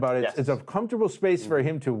the end about it's a comfortable space for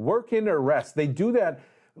him to work in or rest. They do that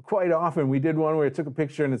quite often. We did one where it took a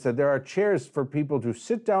picture and it said there are chairs for people to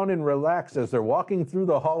sit down and relax as they're walking through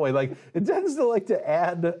the hallway. Like it tends to like to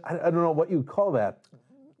add. I don't know what you call that.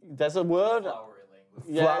 There's a word.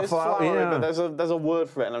 Yeah, it's flowery, but there's a word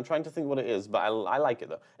for it, and I'm trying to think what it is, but I like it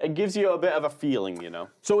though. It gives you a bit of a feeling, you know.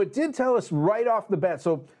 So it did tell us right off the bat.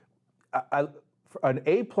 So an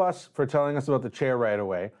A+ for telling us about the chair right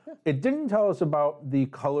away. It didn't tell us about the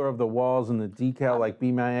color of the walls and the decal like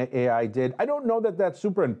Be My AI did. I don't know that that's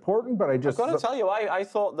super important, but I just... I've got to tell you, I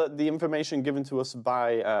thought that the information given to us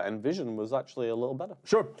by Envision was actually a little better.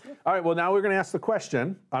 Sure. All right, well, now we're going to ask the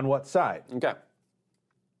question, on what side? Okay.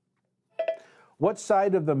 What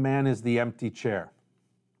side of the man is the empty chair?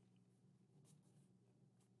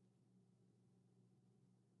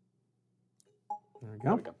 There we go.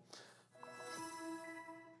 There we go.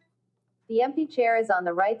 The empty chair is on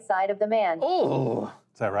the right side of the man. Oh!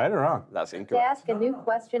 Is that right or wrong? That's To incorrect. ask a new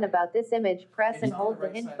question about this image, press and hold the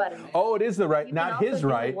hint button. Oh, it is the right, You not can his also do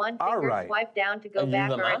a right, our one-finger right. swipe down to go Are you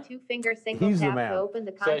back, the or a man? 2-finger single He's the tap man. to open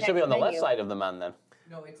the So it context should be on the left menu. side of the man then.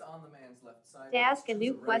 No, it's on the man's left side. To ask a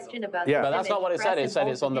new question about Yeah. this But that's not image, what it press said. It and said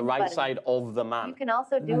hold it's on the hint right button. side of the You man. can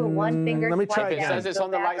also do a one-finger let me swipe try down again. It says to it's go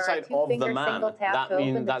on the back, right or a side of the 2-finger man. single tap That to open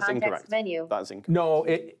means the that's context incorrect. menu. That's incorrect. No,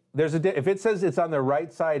 if it says it's on the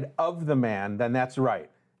right side of the man, then that's right.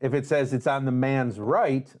 If it says it's on the man's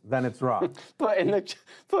right, then it's wrong. Put in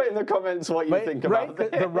the comments what you think about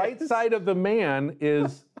this. The right side of the man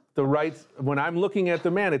is the right. When I'm looking at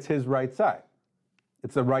the man, it's his right side.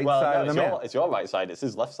 It's the right side of the man. It's your right side. It's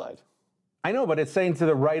his left side. I know, but it's saying to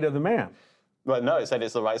the right of the man. But no, it said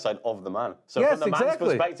it's the right side of the man. So Yes, from the exactly.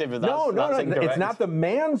 man's perspective, that's No, incorrect. it's not the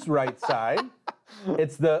man's right side.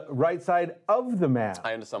 It's the right side of the man.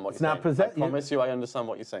 I understand what It's you're not saying. I promise you I understand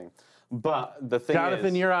what you're saying. But the thing Jonathan,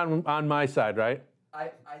 is... you're on my side, right? I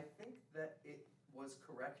think that it was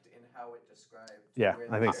correct in how it described Yeah,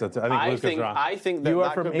 I think so too. I think Luke is wrong. I think that you are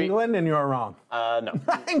that from could be- England and you're wrong. No,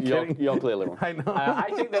 I'm kidding. you're clearly wrong. I know.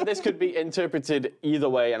 I think that this could be interpreted either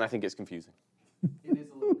way, and I think it's confusing. It is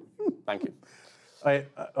a little confusing. Thank you.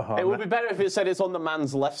 It It would be better if it said it's on the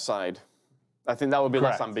man's left side. I think that would be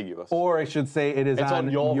less Correct. ambiguous. Or I should say it is It's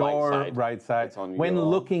on your right side. It's on when your-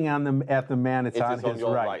 looking at the man, it's It on is on his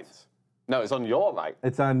your right. right. No, it's on your right.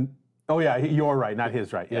 It's on. Oh yeah, your right, not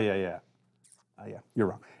his right. Yeah. Yeah, you're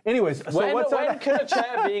wrong. Anyways, so When can a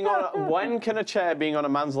chair being on a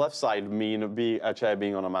man's left side mean a chair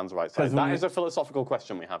being on a man's right side? That is a philosophical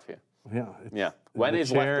question we have here. Yeah. When the is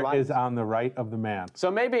chair left right? is on the right of the man. So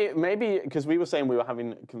maybe because we were saying we were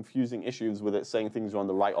having confusing issues with it saying things are on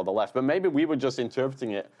the right or the left, but maybe we were just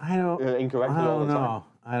interpreting it incorrectly all the time.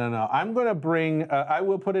 I don't know. I'm going to bring. I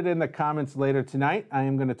will put it in the comments later tonight. I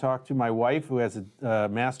am going to talk to my wife, who has a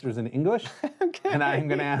master's in English, and I'm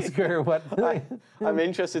going to ask her what. I'm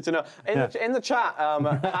interested to know. In the chat,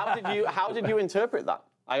 how did you interpret that?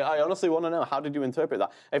 I honestly want to know, how did you interpret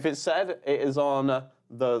that? If it said it is on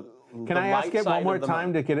the Can I ask it one more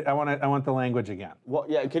time to get it? I want the language again.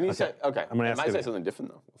 What? Yeah. Can you say? Okay. I'm going to it ask might say it. something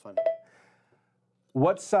different though. We'll find out.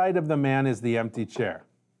 What side of the man is the empty chair?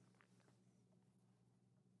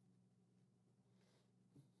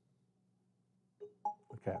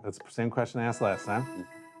 Okay, that's the same question I asked last time.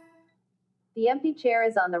 The empty chair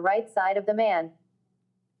is on the right side of the man.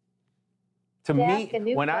 To ask a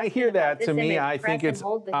me, new when I question hear about that, this to me, image, I press think and it's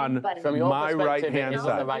hold the on hint button. From your my perspective, right it hand is on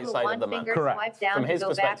the side. right side of the man. Finger Correct. swipe down From to his go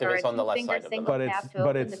perspective, back, or it's a on the left two-finger side of the single But tap it's to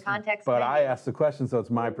open the context but menu. I asked the question, so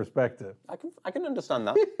it's my perspective. I can understand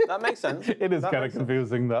that. That makes sense. It is That kind of makes sense.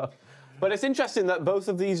 confusing though. But it's interesting that both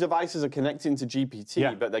of these devices are connecting to GPT,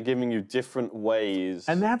 Yeah. but they're giving you different ways.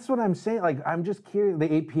 And that's what I'm saying. Like, I'm just curious.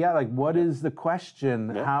 The API, like, what is the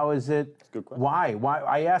question? Yeah. How is it? a good question. Why? Why?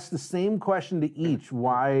 I asked the same question to each.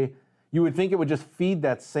 Why? You would think it would just feed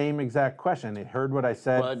that same exact question. It heard what I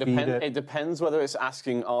said. Well, feed it. it depends whether it's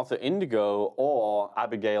asking Arthur Indigo or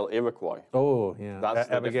Abigail Iroquois. Oh, yeah. That's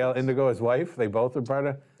the Abigail difference. Indigo, his wife, they both are part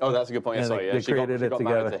of. Oh, that's a good point. Yeah, Yeah, sorry. they She created it got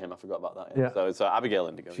married together. to him. I forgot about that. Yeah. So it's Abigail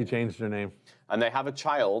Indigo. She changed her name. And they have a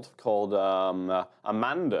child called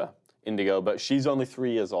Amanda Indigo, but she's only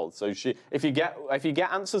 3 years old. So if you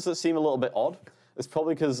get answers that seem a little bit odd, it's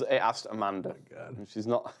probably because it asked Amanda. God. And she's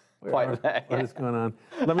not quite there. What is going on?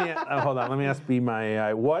 Let me hold on. Let me ask Be My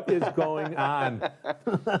AI. What is going on?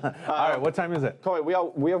 All right. What time is it? Corey,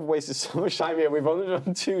 we have wasted so much time here. We've only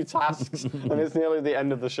done 2 tasks, and it's nearly the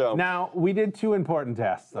end of the show. Now we did 2 important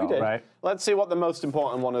tasks, though, We did. right? Let's see what the most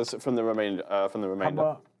important one is from the remainder.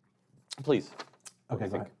 Please. Okay,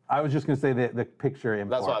 go ahead. I was just going to say the picture import.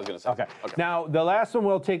 That's what I was going to say. Okay. Now, the last one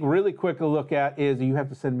we'll take really quick a look at is, you have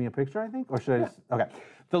to send me a picture, I think? Or should I just, okay.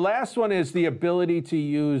 The last one is the ability to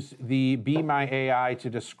use the Be My AI to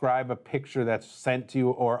describe a picture that's sent to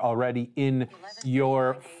you or already in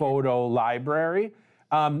your photo library.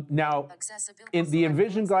 Now, the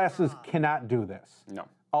Envision glasses cannot do this. No.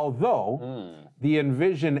 Although the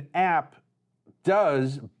Envision app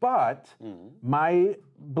does, but my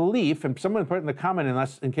belief, and someone put it in the comment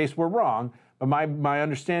in case we're wrong, but my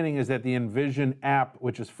understanding is that the Envision app,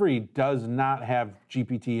 which is free, does not have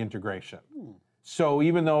GPT integration. So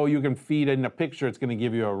even though you can feed in a picture, it's going to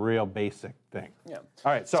give you a real basic thing. Yeah.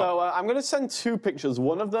 All right, So I'm going to send 2 pictures.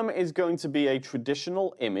 One of them is going to be a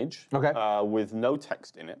traditional image with no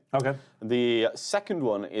text in it. Okay. The second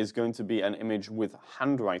one is going to be an image with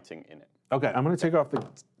handwriting in it. Okay, I'm going to take off the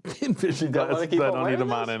Envision don't wanna glasses. keep I on don't need wearing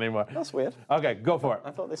them on those? anymore. That's weird. Okay, go for it. I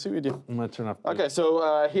thought they suited you. I'm going to turn off. Okay,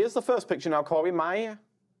 so here's the first picture. Now, Corey, my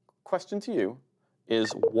question to you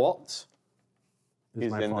is what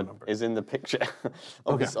is in the picture?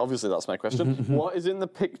 Obviously, that's my question. What is in the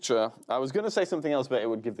picture? I was going to say something else, but it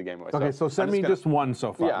would give the game away. Okay, so send me just one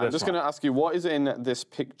so far. Yeah, I'm just going to ask you, what is in this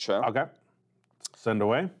picture? Okay. Send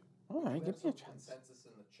away. All right, give me a chance. Consensus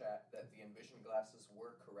in the chat that the Envision glasses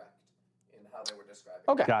were correct in how they were describing.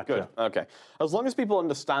 Okay, Gotcha. good. Okay. As long as people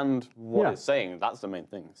understand what it's saying, that's the main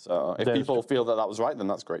thing. So if people feel that was right, then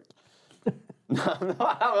that's great.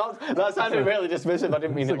 That sounded really dismissive. I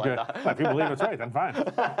didn't mean it like that. If people believe it's right, then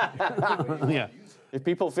fine. Yeah. If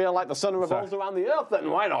people feel like the sun revolves around the earth, then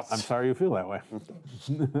why not? I'm sorry you feel that way.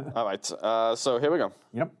 All right. So here we go.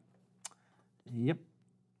 Yep. Yep.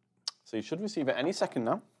 So you should receive it any second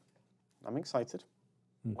now. I'm excited.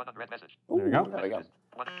 100 message. There you go. There we go.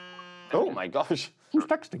 Oh my gosh. Who's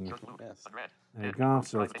texting you? Yes. There you go.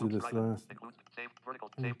 So let's do this last. Save vertical,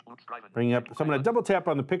 save Luke's driving. Bring up. So I'm going to double tap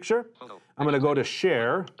on the picture. I'm going to go to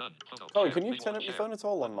share. Done. Photo. Oh, Share. can you Please turn hold up your share. phone at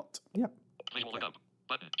all or not? Yep. Please hold it up.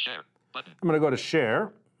 Button. Share. Button. I'm going to go to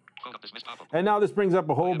share. Photo dismiss pop-up. And now this brings up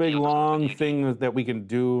a whole big long thing that we can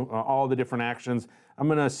do, all the different actions. I'm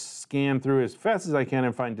going to scan through as fast as I can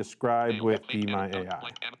and find describe with Be My AI.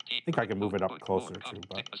 I think I can move it up closer too.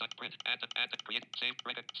 But...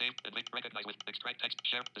 Recognize with extract text,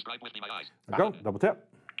 share, describe with Be My Eyes. There we go. Double tap.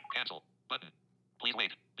 Cancel. Button. Please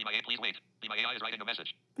wait. Be My AI, please wait. Be My AI is writing a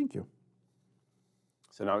message. Thank you.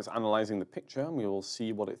 So now it's analyzing the picture, and we will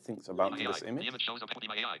see what it thinks about this image. The image shows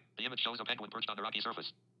a penguin perched on the rocky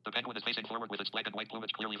surface. The penguin is facing forward with its black and white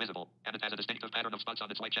plumage clearly visible, and it has a distinctive pattern of spots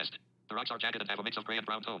on its white chest. The rocks are jagged and have a mix of gray and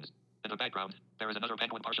brown tones. In the background, there is another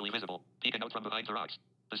penguin partially visible, peeking out from behind the rocks.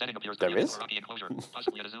 The setting appears to be a rocky enclosure,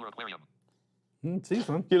 possibly at a zoo or aquarium. See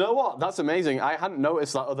some. You know what? That's amazing. I hadn't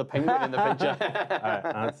noticed that other penguin in the picture.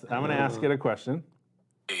 All right, I'm going to ask it a question.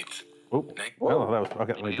 Oh, well, that was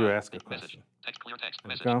okay. Let me do ask a question. Text, clear text,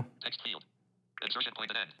 message, go. text field, insertion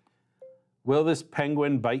point and end. Will this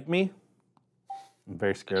penguin bite me? I'm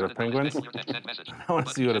very scared of penguins. I want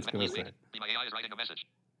to see what it's going to say. Be My AI is writing a message.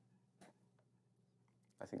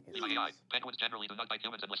 I think Be My AI. Penguins generally do not bite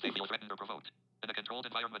humans unless they feel threatened or provoked. In a controlled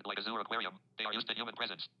environment like a zoo or aquarium, they are used to human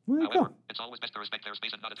presence. However, it's always best to respect their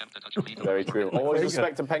space and not attempt to touch or feed them. very true. Always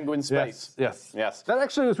respect a penguin space. Yes. That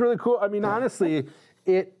actually was really cool. I mean, honestly,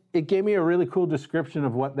 it gave me a really cool description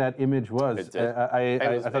of what that image was. It did.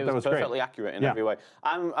 I thought that was perfectly great. accurate in every way.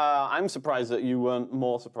 I'm surprised that you weren't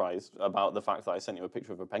more surprised about the fact that I sent you a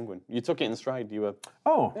picture of a penguin. You took it in stride. You were.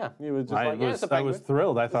 Oh. Yeah. You were just it's a penguin. I was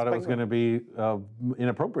thrilled. I thought it was going to be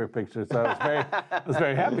inappropriate picture, so I was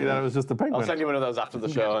very happy that it was just a penguin. I'll send you one of those after the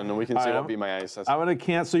show, and we can see what Be My AI says. I'm going to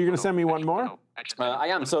cancel. So you're going to send me one more? I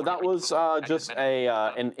am. So that was just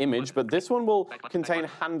an image, but this one will contain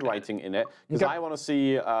handwriting in it because I want to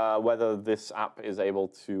see whether this app is able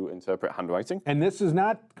to interpret handwriting. And this is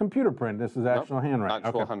not computer print. This is actual handwriting.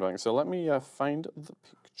 Actual handwriting. So let me find the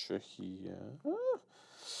picture here.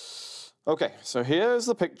 Okay, so here's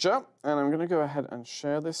the picture, and I'm going to go ahead and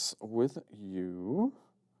share this with you.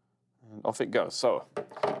 And off it goes. So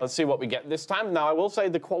let's see what we get this time. Now, I will say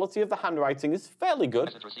the quality of the handwriting is fairly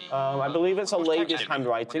good. I believe it's a lady's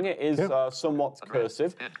handwriting. It is somewhat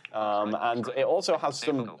cursive, and it also has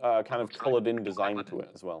some kind of colored-in design to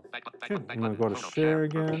it as well. Okay, I'm going to go to share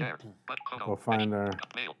again. We'll find our...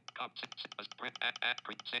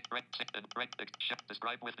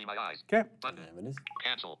 Okay. Button.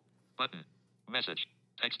 Cancel. Button. Message.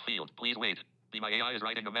 Text field. Please wait. Be My AI is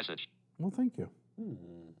writing a message. Well, thank you.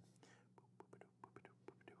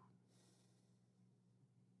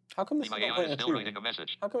 How come it's not playing a tune?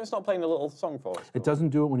 How come it's not playing a little song for us? It doesn't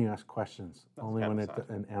do it when you ask questions. Only when it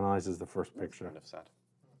analyzes the first picture. Kind of sad.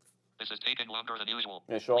 This is taking longer than usual.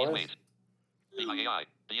 It sure Please is. wait. Be My AI.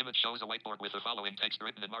 The image shows a whiteboard with the following text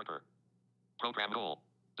written in marker. Program goal.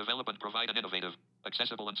 Develop and provide an innovative,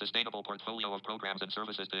 accessible and sustainable portfolio of programs and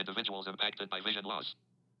services to individuals impacted by vision loss.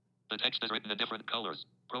 The text is written in different colors.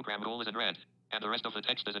 Program goal is in red, and the rest of the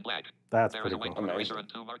text is in black. That's there is a pretty whiteboard cool. eraser and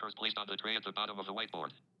two markers placed on the tray at the bottom of the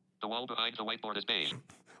whiteboard. The wall behind the whiteboard is beige.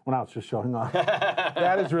 Well, now it's just showing off.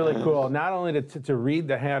 That is really cool. Not only to read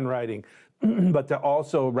the handwriting, but to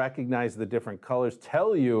also recognize the different colors,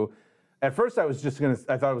 tell you. At first, I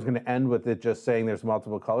thought it was gonna end with it just saying there's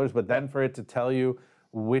multiple colors, but then for it to tell you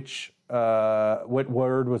what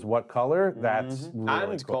word was what color, that's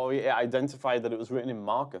really and cool. Corey, it identified that it was written in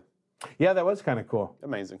marker. Yeah, that was kind of cool.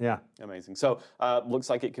 Amazing. Yeah. Amazing. So, looks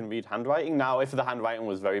like it can read handwriting. Now, if the handwriting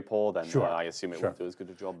was very poor, then I assume it would do as good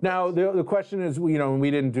a job. Now, the question is, we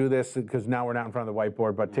didn't do this because now we're not in front of the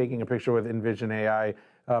whiteboard, but taking a picture with Envision AI,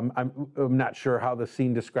 I'm not sure how the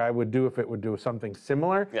scene describe would do if it would do something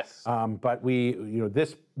similar. Yes. But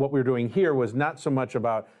what we're doing here was not so much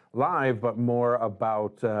about live, but more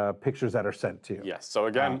about pictures that are sent to you. Yes. So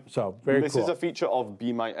again, very this cool. is a feature of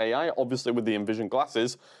Be My AI. Obviously, with the Envision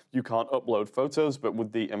glasses, you can't upload photos, but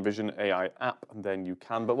with the Envision AI app, then you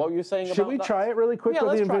can. But what were you saying about that? Should we try it really quick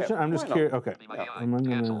with the Envision? I'm just curious. Okay. Yeah. I'm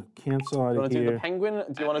going to cancel out of here. Do you want to do the penguin?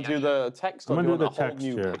 Do you want to do the text? Or I'm do you going to do want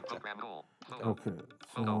the a whole new text here. Program goal. Okay,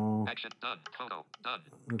 Photo. Action done. Photo done.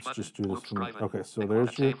 let's just do this from, okay, so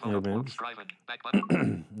there's your image.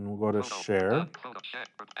 And we'll go to share. Photo share.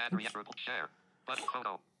 Add share. Button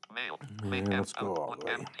photo. Mail. And let's go all the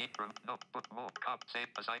way. More. Save.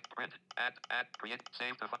 Assign. Print. Add. Create.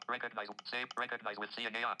 Save. Recognize. Save. Recognize with seeing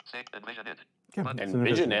AI. Save. Envision it. Okay,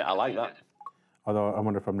 Envision it. I like that. Although I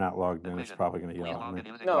wonder if I'm not logged in, it's probably going to yell at me.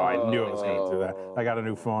 No, I knew it was going to do that. I got a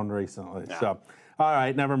new phone recently. So, All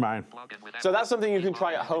right, never mind. So that's something you can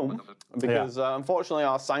try at home because unfortunately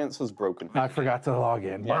our science has broken. I forgot to log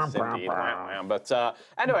in. Yes, indeed. But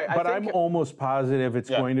anyway, I think I'm almost positive it's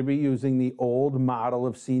going to be using the old model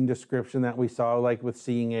of scene description that we saw, like with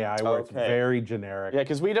Seeing AI, where it's very generic. Yeah,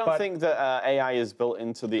 because we don't think that AI is built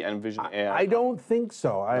into the Envision AI. I don't think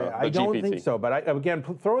so. I don't GPT. think so. But again,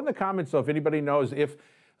 throw in the comments, though, if anybody knows if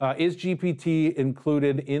is GPT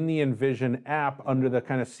included in the Envision app under the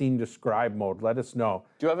kind of scene describe mode? Let us know.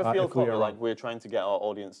 Do you ever feel, Corey, like we're trying to get our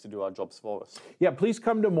audience to do our jobs for us? Yeah, please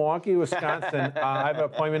come to Milwaukee, Wisconsin. I have an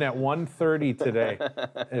appointment at 1:30 today.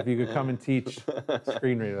 If you could come and teach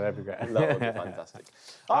screen reader, that'd be great. That would be fantastic.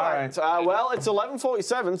 All right. Well, it's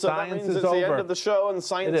 11:47, so that means it's the end of the show, and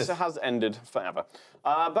science has ended forever.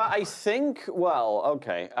 But I think, well,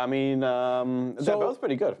 okay. I mean, they're both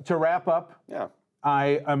pretty good. To wrap up, yeah.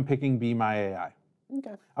 I am picking Be My AI.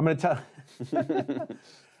 Okay. I'm going to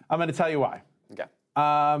tell you why. Okay.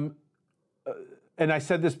 And I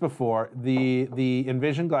said this before. The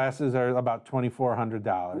Envision glasses are about $2,400,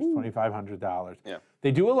 $2,500. Yeah.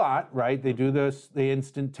 They do a lot, right? They do the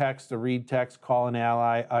instant text, the read text, call an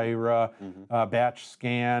ally, IRA, batch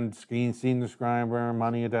scan, scene describer,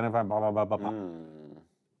 money identifier, blah blah blah blah blah.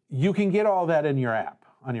 You can get all that in your app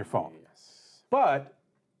on your phone. Yes. But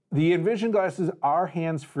the Envision glasses are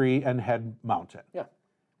hands-free and head-mounted. Yeah.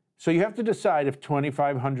 So you have to decide if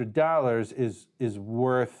 $2,500 is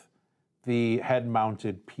worth the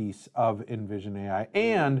head-mounted piece of Envision AI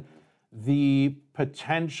and the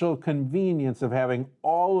potential convenience of having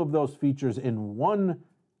all of those features in one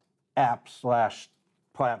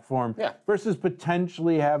app/platform versus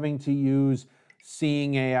potentially having to use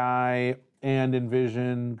Seeing AI and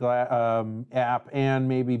Envision app and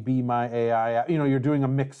maybe Be My AI app. You know, you're doing a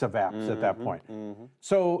mix of apps at that point.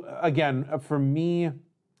 So again, for me,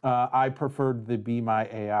 I preferred the Be My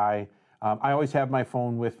AI. I always have my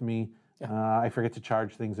phone with me. I forget to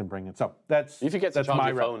charge things and bring it. So that's You forget to charge my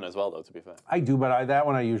your phone as well, though, to be fair. I do, but that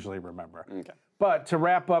one I usually remember. Okay. But to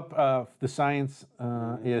wrap up, the science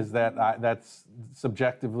is that that's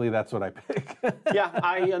subjectively, that's what I pick. Yeah,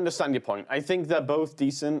 I understand your point. I think they're both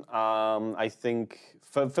decent. I think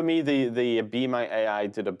for me, the Be My AI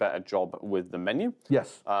did a better job with the menu.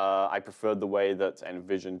 Yes. I preferred the way that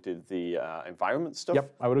Envision did the environment stuff.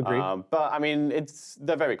 Yep, I would agree. But I mean,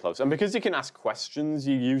 they're very close. And because you can ask questions,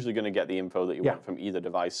 you're usually going to get the info that you want from either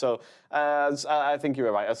device. So I think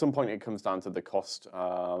you're right. At some point, it comes down to the cost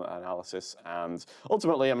analysis. And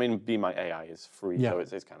ultimately, I mean, Be My AI is free, so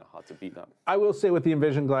it's kind of hard to beat that. I will say with the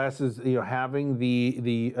Envision glasses, having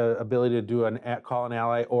the ability to do call an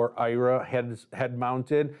ally or IRA head mounted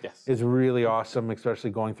is really awesome, especially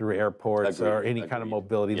going through airports or any kind of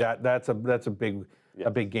mobility. Yeah. That's a big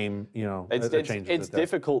game. It's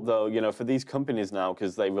difficult though, for these companies now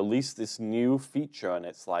because they release this new feature and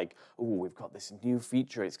it's like, oh, we've got this new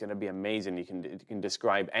feature. It's going to be amazing. You can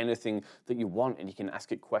describe anything that you want and you can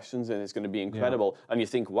ask it questions and it's going to be incredible. And you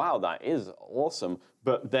think, wow, that is awesome.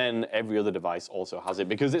 But then every other device also has it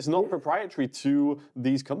because it's not proprietary to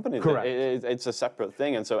these companies. Correct. It's a separate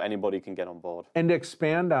thing, and so anybody can get on board. And to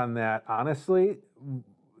expand on that, honestly,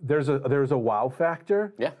 there's a wow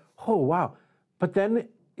factor. Yeah. Oh wow. But then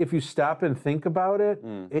if you stop and think about it,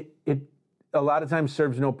 it a lot of times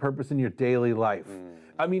serves no purpose in your daily life.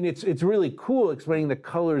 I mean, it's really cool explaining the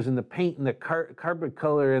colors and the paint and the carpet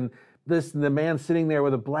color and this and the man sitting there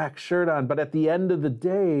with a black shirt on. But at the end of the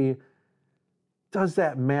day, does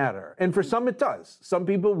that matter? And for some, it does. Some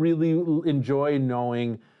people really enjoy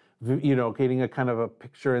knowing, getting a kind of a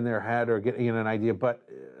picture in their head or getting an idea. But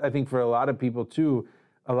I think for a lot of people too,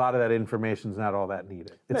 a lot of that information is not all that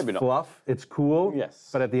needed. It's fluff, it's cool,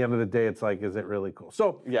 but at the end of the day, it's like, is it really cool?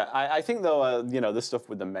 So yeah, I think though, this stuff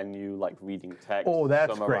with the menu, like reading text,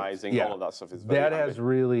 summarizing, all of that stuff is very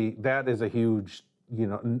handy. That is a huge,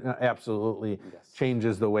 absolutely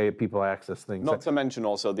changes the way people access things. Not to mention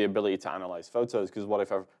also the ability to analyze photos, because what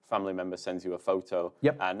if a family member sends you a photo?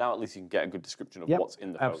 And now at least you can get a good description of what's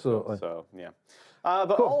in the photo. Absolutely. So yeah.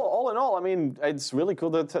 But all in all, I mean, it's really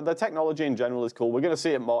cool. The technology in general is cool. We're going to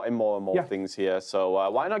see it in more and more things here.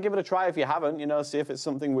 So why not give it a try if you haven't? See if it's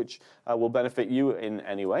something which will benefit you in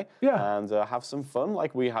any way. Yeah. And have some fun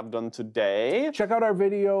like we have done today. Check out our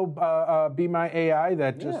video, Be My AI,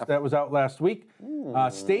 that was out last week.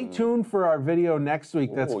 Stay tuned for our video next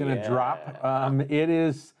week. That's going to drop.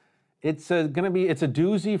 It's a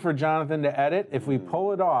doozy for Jonathan to edit. If we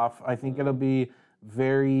pull it off, I think it'll be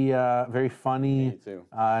very funny. Me too.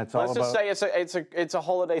 Let's just say it's a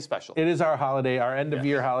holiday special. It is our end of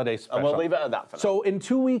year holiday special. And we'll leave it at that for now. So in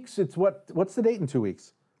 2 weeks, it's what's the date in 2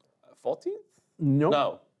 weeks? 14th?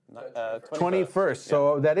 Nope. 21st.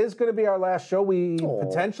 So that is going to be our last show. We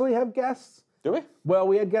potentially have guests. Do we? Well,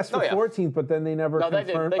 we had guests for 14th, but then they never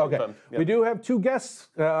confirmed. They confirmed. Yep. We do have 2 guests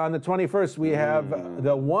on the 21st. We have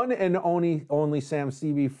the one and only Sam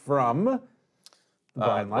Stevie from The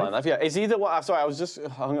Blind Life. Yeah. Is he the one? Sorry, I was just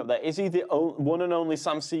hung up there. Is he the one and only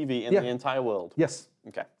Sam Stevie in the entire world? Yes.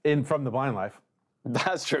 Okay. From The Blind Life.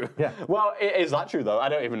 That's true. Yeah. Well, is that true though? I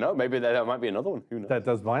don't even know. Maybe there might be another one. Who knows? That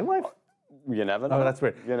does Blind Life? You never know. Oh, that's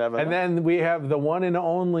weird. You never know. And then we have the one and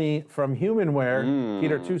only from Humanware,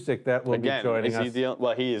 Peter Tusik, that will be joining us.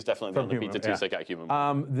 Well, he is definitely the only Peter Tusik at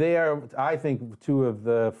Humanware. They are, I think, 2 of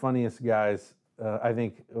the funniest guys. I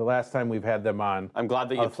think the last time we've had them on. I'm glad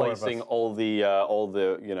that you're placing all the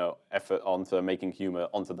effort onto making humor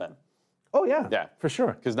onto them. Oh, yeah. Yeah. For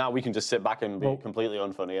sure. Because now we can just sit back and be completely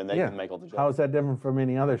unfunny and they can make all the jokes. How is that different from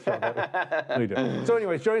any other show that we do? So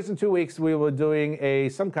anyways, join us in 2 weeks. We were doing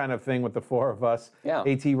some kind of thing with the 4 of us. Yeah.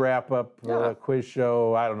 AT wrap-up, quiz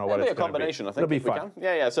show. I don't know what it's going to be. It'll be a combination, I think. It'll be fun. fun.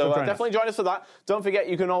 Yeah. So definitely join us for that. Don't forget,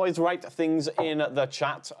 you can always write things in the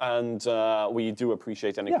chat, and we do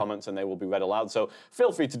appreciate any comments, and they will be read aloud. So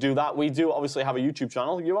feel free to do that. We do obviously have a YouTube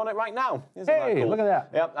channel. You're on it right now. Isn't that cool? Look at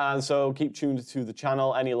that. Yep. And so keep tuned to the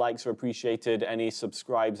channel. Any likes are appreciated. Any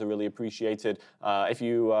subscribes are really appreciated. If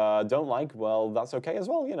you don't like, well, that's okay as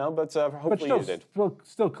well, but hopefully you did.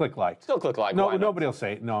 Still click like. Still click like. No, nobody will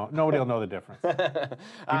say it. No, nobody will know the difference.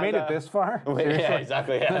 You made it this far? Yeah,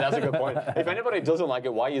 exactly. Yeah, that's a good point. If anybody doesn't like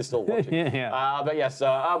it, why are you still watching? But yes,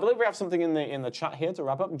 I believe we have something in the chat here to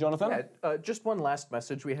wrap up. Jonathan? Yeah, just one last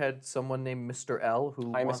message. We had someone named Mr. L who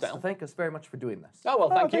wants to thank us very much for doing this. Oh,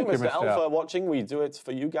 well, thank you, Mr. L, for watching. We do it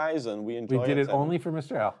for you guys, and we enjoy it. We did it only for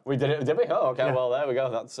Mr. L. We did it, did we? Oh, okay. Yeah. Well, there we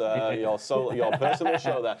go. That's your personal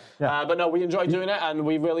show there. Yeah. But no, we enjoy doing it, and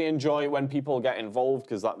we really enjoy when people get involved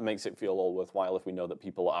because that makes it feel all worthwhile if we know that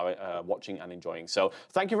people are watching and enjoying. So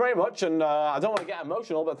thank you very much, and I don't want to get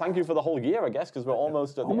emotional, but thank you for the whole year, I guess, because we're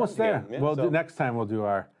almost at the end there. Yeah, well, next time we'll do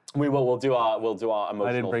our. We will. We'll do our emotional.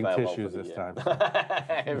 I didn't bring farewell tissues this time.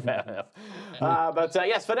 Fair enough. But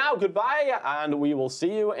yes, for now, goodbye, and we will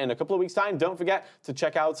see you in a couple of weeks' time. Don't forget to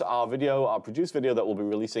check out our video, our produced video that we'll be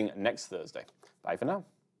releasing next Thursday. Bye for now.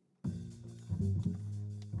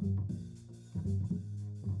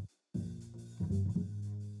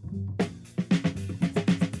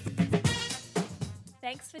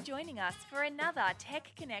 Thanks for joining us for another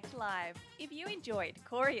Tech Connect Live. If you enjoyed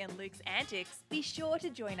Corey and Luke's antics, be sure to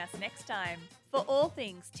join us next time. For all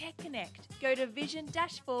things Tech Connect, go to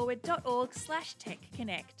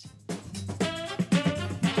vision-forward.org/techconnect.